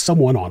chat with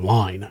someone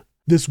online.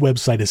 This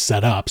website is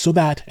set up so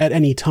that, at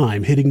any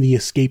time, hitting the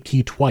escape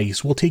key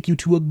twice will take you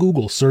to a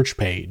Google search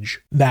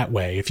page. That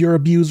way, if your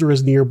abuser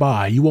is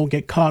nearby, you won't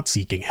get caught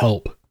seeking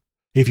help.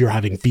 If you're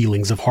having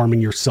feelings of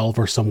harming yourself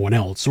or someone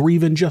else, or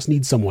even just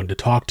need someone to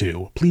talk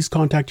to, please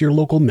contact your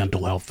local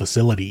mental health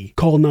facility.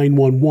 Call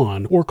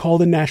 911 or call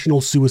the National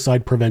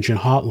Suicide Prevention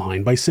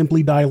Hotline by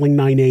simply dialing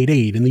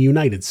 988 in the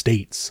United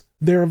States.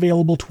 They're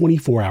available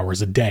 24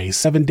 hours a day,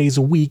 7 days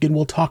a week, and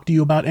will talk to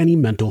you about any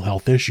mental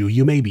health issue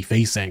you may be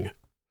facing.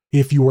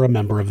 If you are a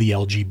member of the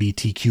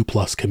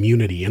LGBTQ+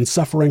 community and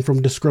suffering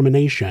from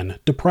discrimination,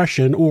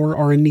 depression, or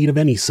are in need of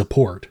any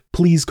support,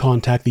 please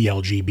contact the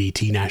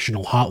LGBT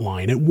National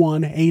Hotline at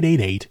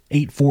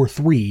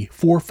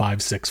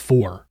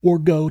 1-888-843-4564 or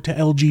go to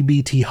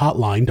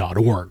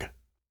lgbthotline.org.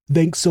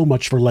 Thanks so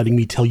much for letting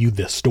me tell you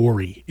this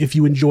story. If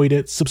you enjoyed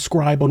it,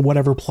 subscribe on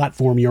whatever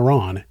platform you're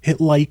on,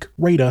 hit like,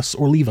 rate us,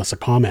 or leave us a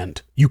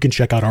comment. You can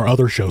check out our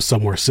other show,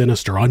 Somewhere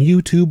Sinister, on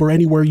YouTube or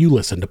anywhere you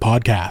listen to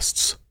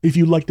podcasts. If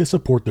you'd like to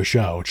support the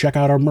show, check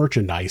out our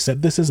merchandise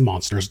at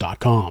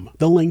thisismonsters.com.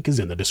 The link is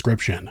in the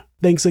description.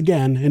 Thanks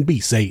again, and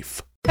be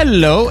safe.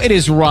 Hello, it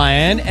is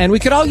Ryan, and we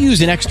could all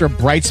use an extra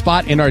bright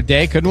spot in our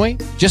day, couldn't we?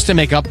 Just to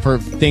make up for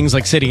things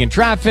like sitting in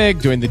traffic,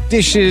 doing the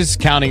dishes,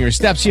 counting your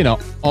steps, you know,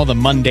 all the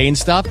mundane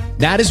stuff.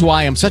 That is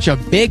why I'm such a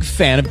big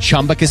fan of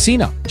Chumba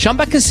Casino.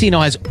 Chumba Casino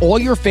has all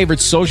your favorite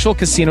social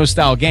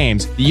casino-style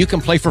games that you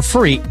can play for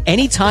free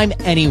anytime,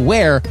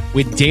 anywhere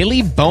with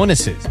daily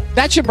bonuses.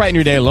 That should brighten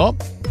your day a little.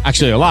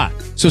 Actually, a lot.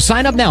 So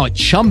sign up now at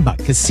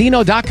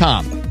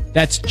ChumbaCasino.com.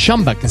 That's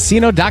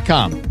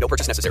ChumbaCasino.com. No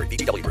purchase necessary.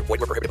 VGW Group.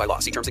 Void where prohibited by law.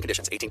 See terms and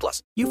conditions.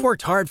 18+. You've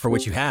worked hard for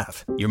what you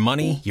have. Your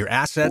money, your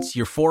assets,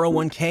 your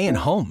 401k, and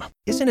home.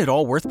 Isn't it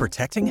all worth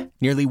protecting?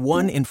 Nearly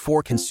 1 in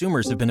 4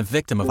 consumers have been a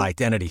victim of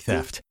identity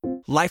theft.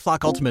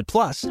 LifeLock Ultimate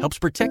Plus helps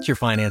protect your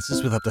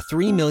finances with up to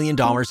 $3 million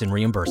in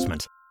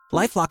reimbursement.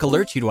 LifeLock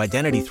alerts you to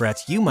identity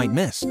threats you might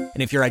miss. And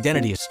if your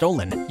identity is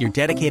stolen, your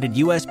dedicated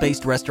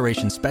U.S.-based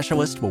restoration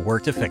specialist will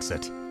work to fix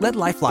it. Let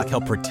LifeLock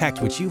help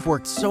protect what you've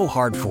worked so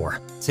hard for.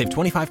 Save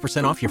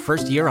 25% off your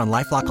first year on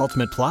LifeLock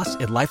Ultimate Plus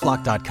at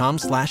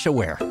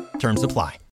LifeLock.com/aware. Terms apply.